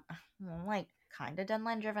like kind of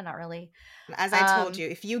deadline driven. Not really. As I told Um, you,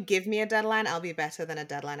 if you give me a deadline, I'll be better than a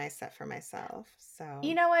deadline I set for myself. You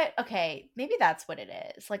So, know what? Okay, maybe that's what it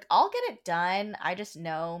is. Like, I'll get it done. I just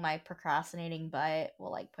know my procrastinating butt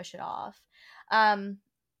will like push it off. Um,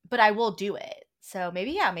 but I will do it. So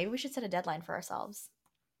maybe, yeah, maybe we should set a deadline for ourselves.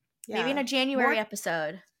 Maybe in yeah. a January More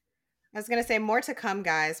episode. I was going to say more to come,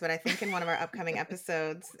 guys, but I think in one of our upcoming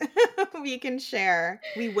episodes we can share.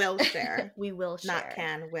 We will share. We will Not share.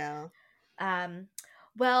 can, will. Um,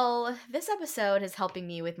 well, this episode is helping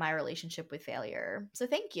me with my relationship with failure. So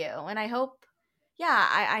thank you. And I hope, yeah,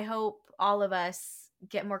 I hope all of us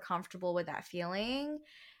get more comfortable with that feeling.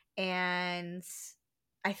 And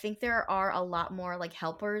I think there are a lot more like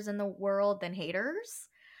helpers in the world than haters,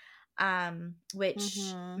 which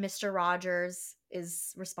Mhm. Mr. Rogers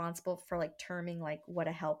is responsible for like terming like what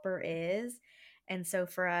a helper is. And so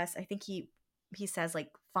for us, I think he says like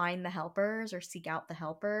find the helpers or seek out the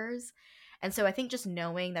helpers. And so I think just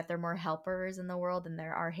knowing that there are more helpers in the world than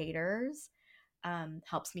there are haters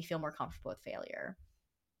helps me feel more comfortable with failure.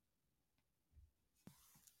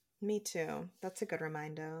 Me too. That's a good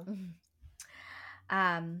reminder. Mhm.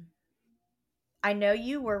 Um, I know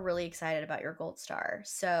you were really excited about your gold star,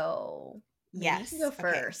 so maybe you can Yes. go Okay.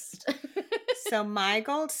 first. So my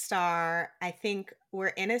gold star, I think we're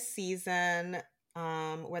in a season,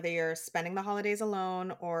 whether you're spending the holidays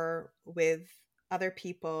alone or with other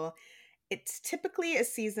people, it's typically a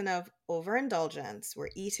season of overindulgence. We're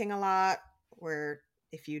eating a lot. We're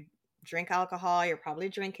if you drink alcohol, you're probably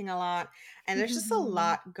drinking a lot. And there's just a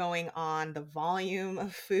lot going on. The volume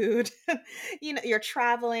of food, you're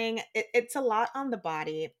traveling. It's a lot on the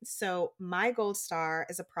body. So my gold star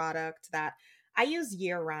is a product that I use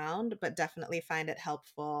year round, but definitely find it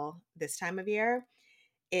helpful this time of year.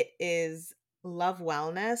 It is Love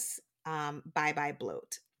Wellness, Bye Bye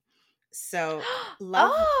Bloat. So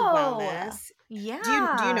Love Oh, Wellness. Do you know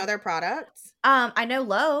yeah. their products? I know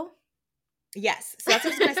low. Yes. So that's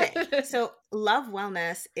what I was gonna say. So Love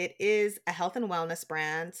Wellness, it is a health and wellness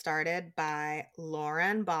brand started by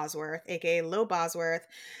Lauren Bosworth, aka Lo Bosworth,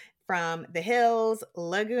 from the hills,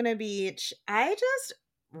 Laguna Beach. I just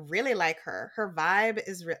really like her. Her vibe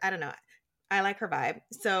is I don't know. I like her vibe.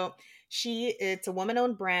 So it's a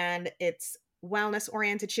woman-owned brand. It's wellness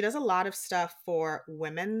oriented. She does a lot of stuff for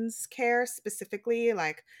women's care specifically,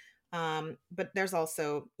 like but there's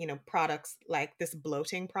also, products like this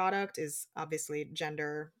bloating product is obviously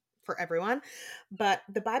gender for everyone. But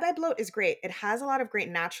the Bye Bye Bloat is great. It has a lot of great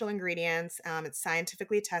natural ingredients. It's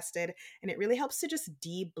scientifically tested, and it really helps to just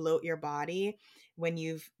de-bloat your body when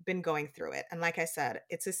you've been going through it. And like I said,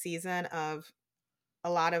 it's a season of a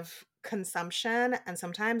lot of consumption, and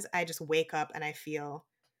sometimes I just wake up and I feel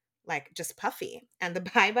like just puffy. And the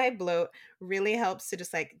Bye Bye Bloat really helps to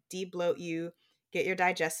just like de-bloat you, get your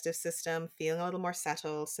digestive system feeling a little more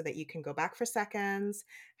settled so that you can go back for seconds,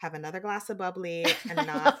 have another glass of bubbly, and I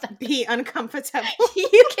not love that. be uncomfortable.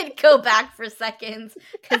 You can go back for seconds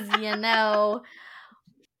because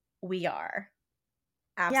we are.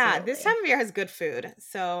 Yeah, this time Absolutely. of year has good food.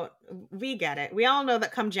 So we get it. We all know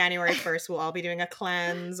that come January 1st, we'll all be doing a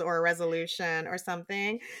cleanse or a resolution or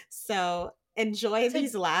something. So enjoy So,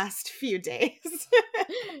 these last few days.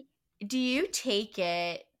 do you take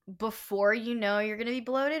it before you know you're going to be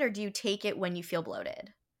bloated, or do you take it when you feel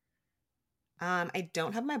bloated? I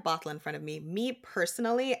don't have my bottle in front of me. Me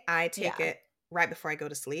personally, I take Yeah. it right before I go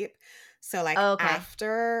to sleep. So like Okay.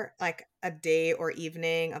 after like a day or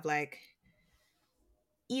evening of like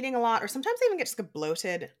eating a lot, or sometimes I even get just get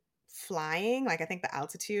bloated flying. Like I think the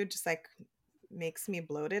altitude just like makes me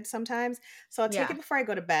bloated sometimes. So I'll take Yeah. it before I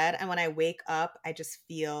go to bed. And when I wake up, I just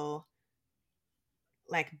feel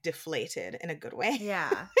like deflated in a good way.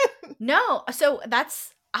 Yeah. No, so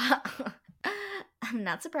that's I'm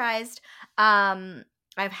not surprised. Um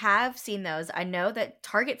I have seen those. I know that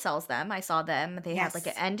Target sells them. I saw them. They had like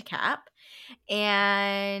an Yes. end cap,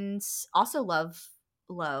 and also love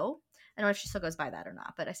Low. I don't know if she still goes by that or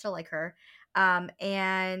not, but I still like her.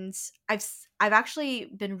 And I've actually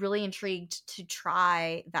been really intrigued to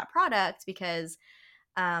try that product because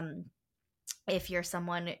um, if you're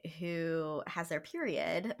someone who has their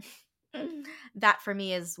period, that for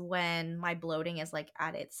me is when my bloating is like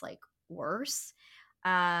at its like worst,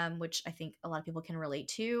 which I think a lot of people can relate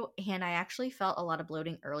to. And I actually felt a lot of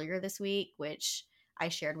bloating earlier this week, which I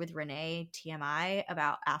shared with Renee TMI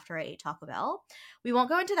about after I ate Taco Bell. We won't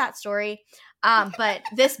go into that story, but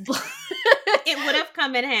It would have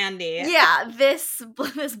come in handy. yeah, this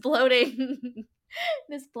bloating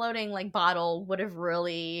this bloating like bottle would have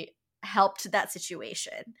really helped that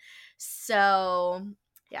situation. So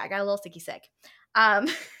yeah, I got a little sticky sick. Um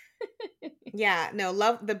Yeah, no,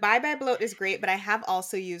 love the Bye Bye Bloat is great, but I have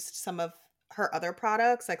also used some of her other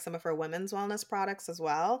products, like some of her women's wellness products as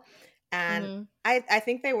well. And mhm, I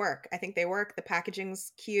think they work. I think they work. The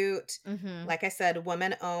packaging's cute. mhm. Like I said,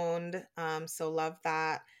 women owned. So love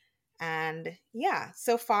that. And yeah,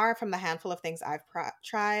 so far from the handful of things I've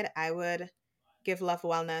tried, I would give Love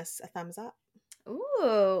Wellness a thumbs up.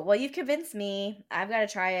 Ooh, well you've convinced me. I've got to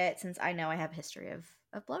try it since I know I have a history of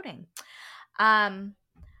bloating. Um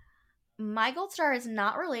my gold star is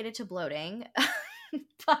not related to bloating,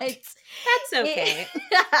 but That's it okay.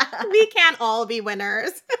 We can't all be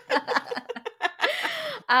winners.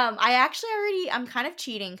 I actually I'm kind of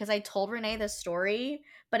cheating because I told Renee this story,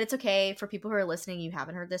 but it's okay for people who are listening. You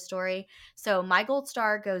haven't heard this story. So my gold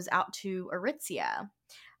star goes out to Aritzia.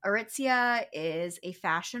 Aritzia is a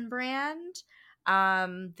fashion brand.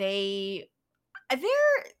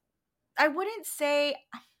 They're, I wouldn't say,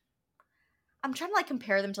 I'm trying to like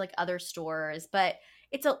compare them to like other stores, but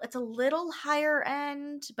it's a little higher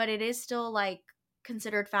end, but it is still like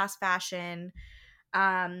considered fast fashion.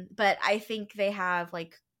 But I think they have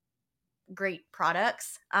like great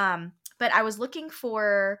products. But I was looking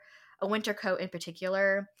for a winter coat in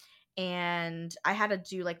particular, and I had to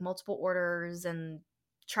do like multiple orders and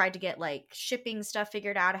tried to get like shipping stuff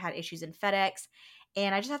figured out. I had issues in FedEx,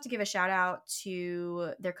 and I just have to give a shout out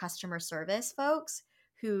to their customer service folks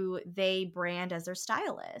who they brand as their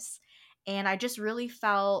stylists. And I just really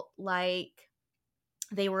felt like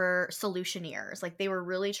they were solutioneers. Like they were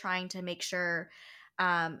really trying to make sure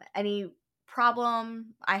any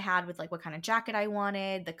problem I had with like what kind of jacket I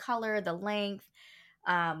wanted, the color, the length,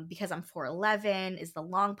 because I'm 4'11, is the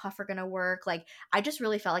long puffer gonna work? Like I just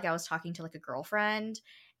really felt like I was talking to like a girlfriend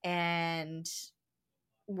and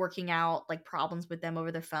working out like problems with them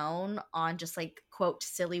over the phone on just like quote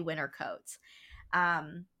silly winter coats.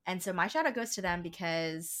 And so my shout out goes to them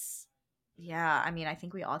because, yeah, I mean, I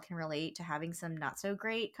think we all can relate to having some not so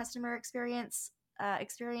great customer experiences.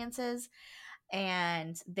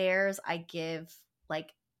 And theirs, I give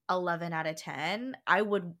like 11 out of 10.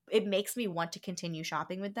 It makes me want to continue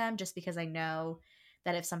shopping with them just because I know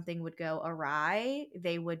that if something would go awry,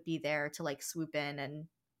 they would be there to like swoop in and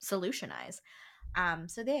solutionize.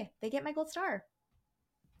 So they get my gold star,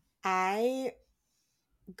 I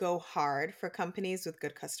go hard for companies with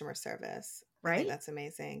good customer service. I think right? that's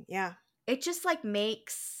amazing. Yeah, It just like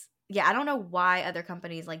makes, yeah, I don't know why other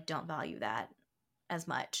companies like don't value that as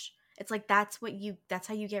much. It's like that's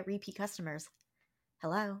how you get repeat customers.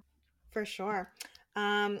 Hello. for sure.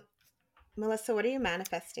 Um, Melissa, what are you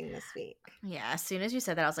manifesting this week? Yeah, as soon as you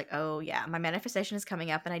said that I was like, "Oh yeah, my manifestation is coming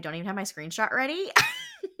up and I don't even have my screenshot ready."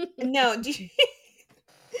 No, do you,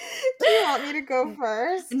 do you want me to go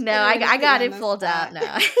first? No, I don't want to I put you got on it the pulled up. spot.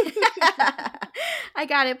 No. I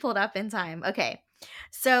got it pulled up in time. Okay.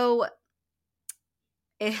 So,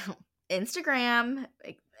 eh, Instagram,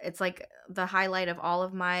 it's like the highlight of all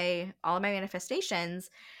of my manifestations.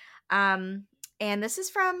 Um, and this is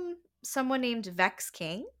from someone named Vex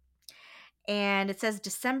King, and it says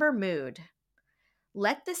December mood.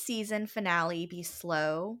 Let the season finale be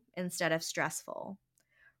slow instead of stressful.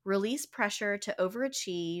 Release pressure to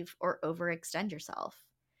overachieve or overextend yourself.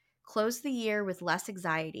 Close the year with less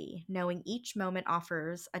anxiety, knowing each moment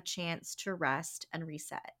offers a chance to rest and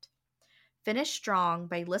reset. Finish strong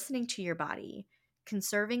by listening to your body,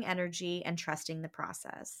 conserving energy, and trusting the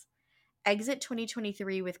process. Exit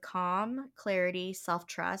 2023 with calm, clarity, self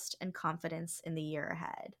trust, and confidence in the year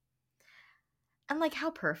ahead. And like, how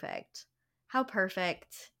perfect. How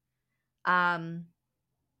perfect um,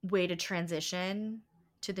 way to transition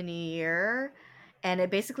to the new year. And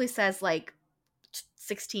it basically says like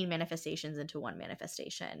 16 manifestations into one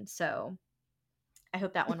manifestation. So I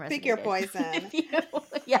hope that one Pick your resonated with poison. you.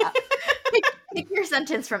 Yeah.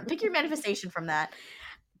 Pick your manifestation from that.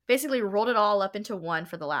 basically rolled it all up into one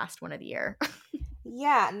for the last one of the year.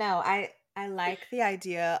 Yeah, no, I like the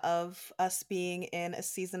idea of us being in a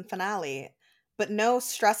season finale. But no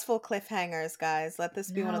stressful cliffhangers, guys. Let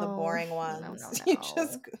this be one of the No, boring no, no, ones. no.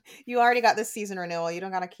 You already got this season renewal. You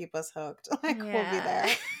don't got to keep us hooked. Like we'll be Yeah.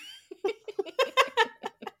 there.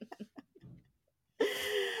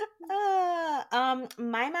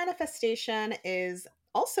 My manifestation is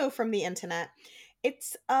also from the internet.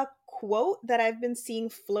 It's a quote that I've been seeing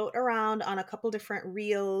float around on a couple different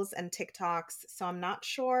reels and TikToks. So I'm not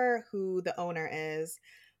sure who the owner is,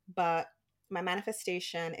 but my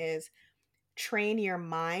manifestation is train your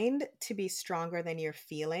mind to be stronger than your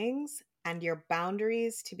feelings and your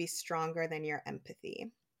boundaries to be stronger than your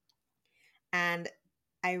empathy. And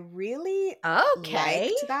I really Okay.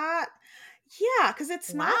 liked that. Yeah, because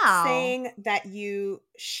it's not Wow. saying that you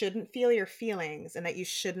shouldn't feel your feelings and that you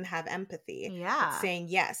shouldn't have empathy. It's Yeah. saying,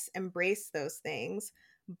 yes, embrace those things,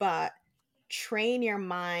 but train your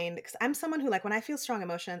mind. Because I'm someone who, like, when I feel strong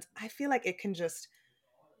emotions, I feel like it can just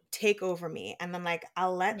take over me. And then, like,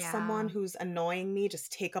 I'll let someone Yeah. who's annoying me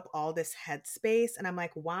just take up all this headspace. And I'm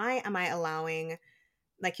like, why am I allowing,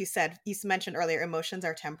 like you said, you mentioned earlier, emotions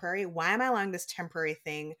are temporary. Why am I allowing this temporary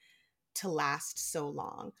thing to last so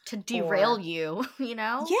long? To derail Or you, you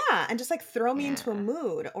know? yeah, and just like throw me into a Yeah.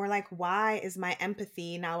 mood. Or like, why is my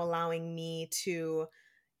empathy now allowing me to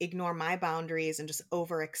ignore my boundaries and just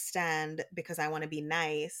overextend because I want to be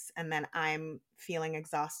nice? And then I'm feeling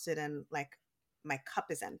exhausted and like my cup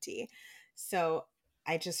is empty. So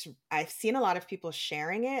I've seen a lot of people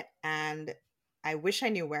sharing it, and I wish I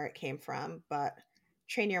knew where it came from, but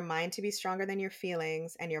train your mind to be stronger than your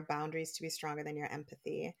feelings and your boundaries to be stronger than your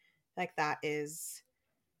empathy. Like that is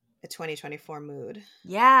a 2024 mood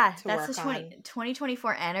Yeah, to that's the work on.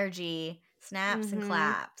 2024 energy. Snaps and Mhm.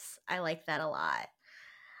 claps. I like that a lot.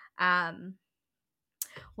 Um,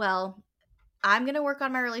 well, I'm going to work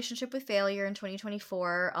on my relationship with failure in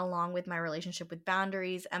 2024, along with my relationship with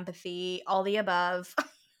boundaries, empathy, all the above.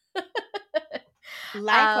 um,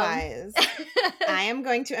 Likewise, I am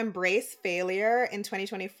going to embrace failure in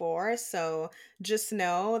 2024. So just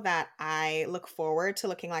know that I look forward to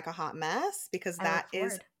looking like a hot mess because I that look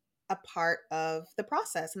is forward. a part of the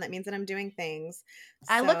process. And that means that I'm doing things.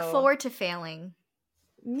 I look So forward to failing.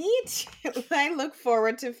 me too. I look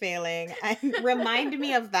forward to failing. I remind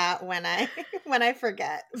me of that when I when I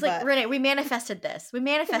forget. It's like, But Renee, we manifested this. We we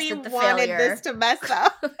manifested the wanted this failure. to mess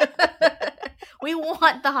up. We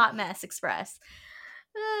want the Hot Mess Express.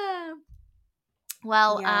 Ah.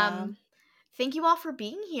 Well, Yeah. thank you all for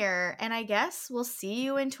being here, and I guess we'll see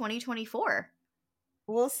you in 2024.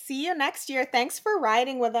 We'll see you next year. Thanks for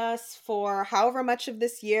riding with us for however much of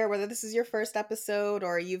this year, whether this is your first episode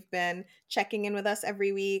or you've been checking in with us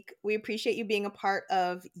every week. We appreciate you being a part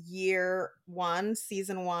of year one,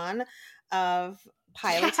 season one of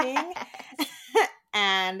piloting, Yes.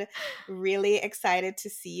 and really excited to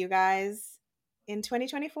see you guys in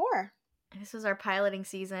 2024. This was our piloting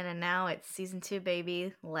season, and now it's season 2,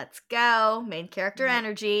 baby. Let's go. Main character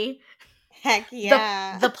energy. Heck The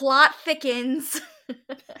yeah. the plot thickens.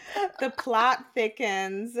 The plot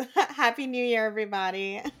thickens. Happy New Year,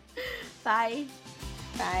 everybody. Bye.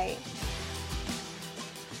 Bye.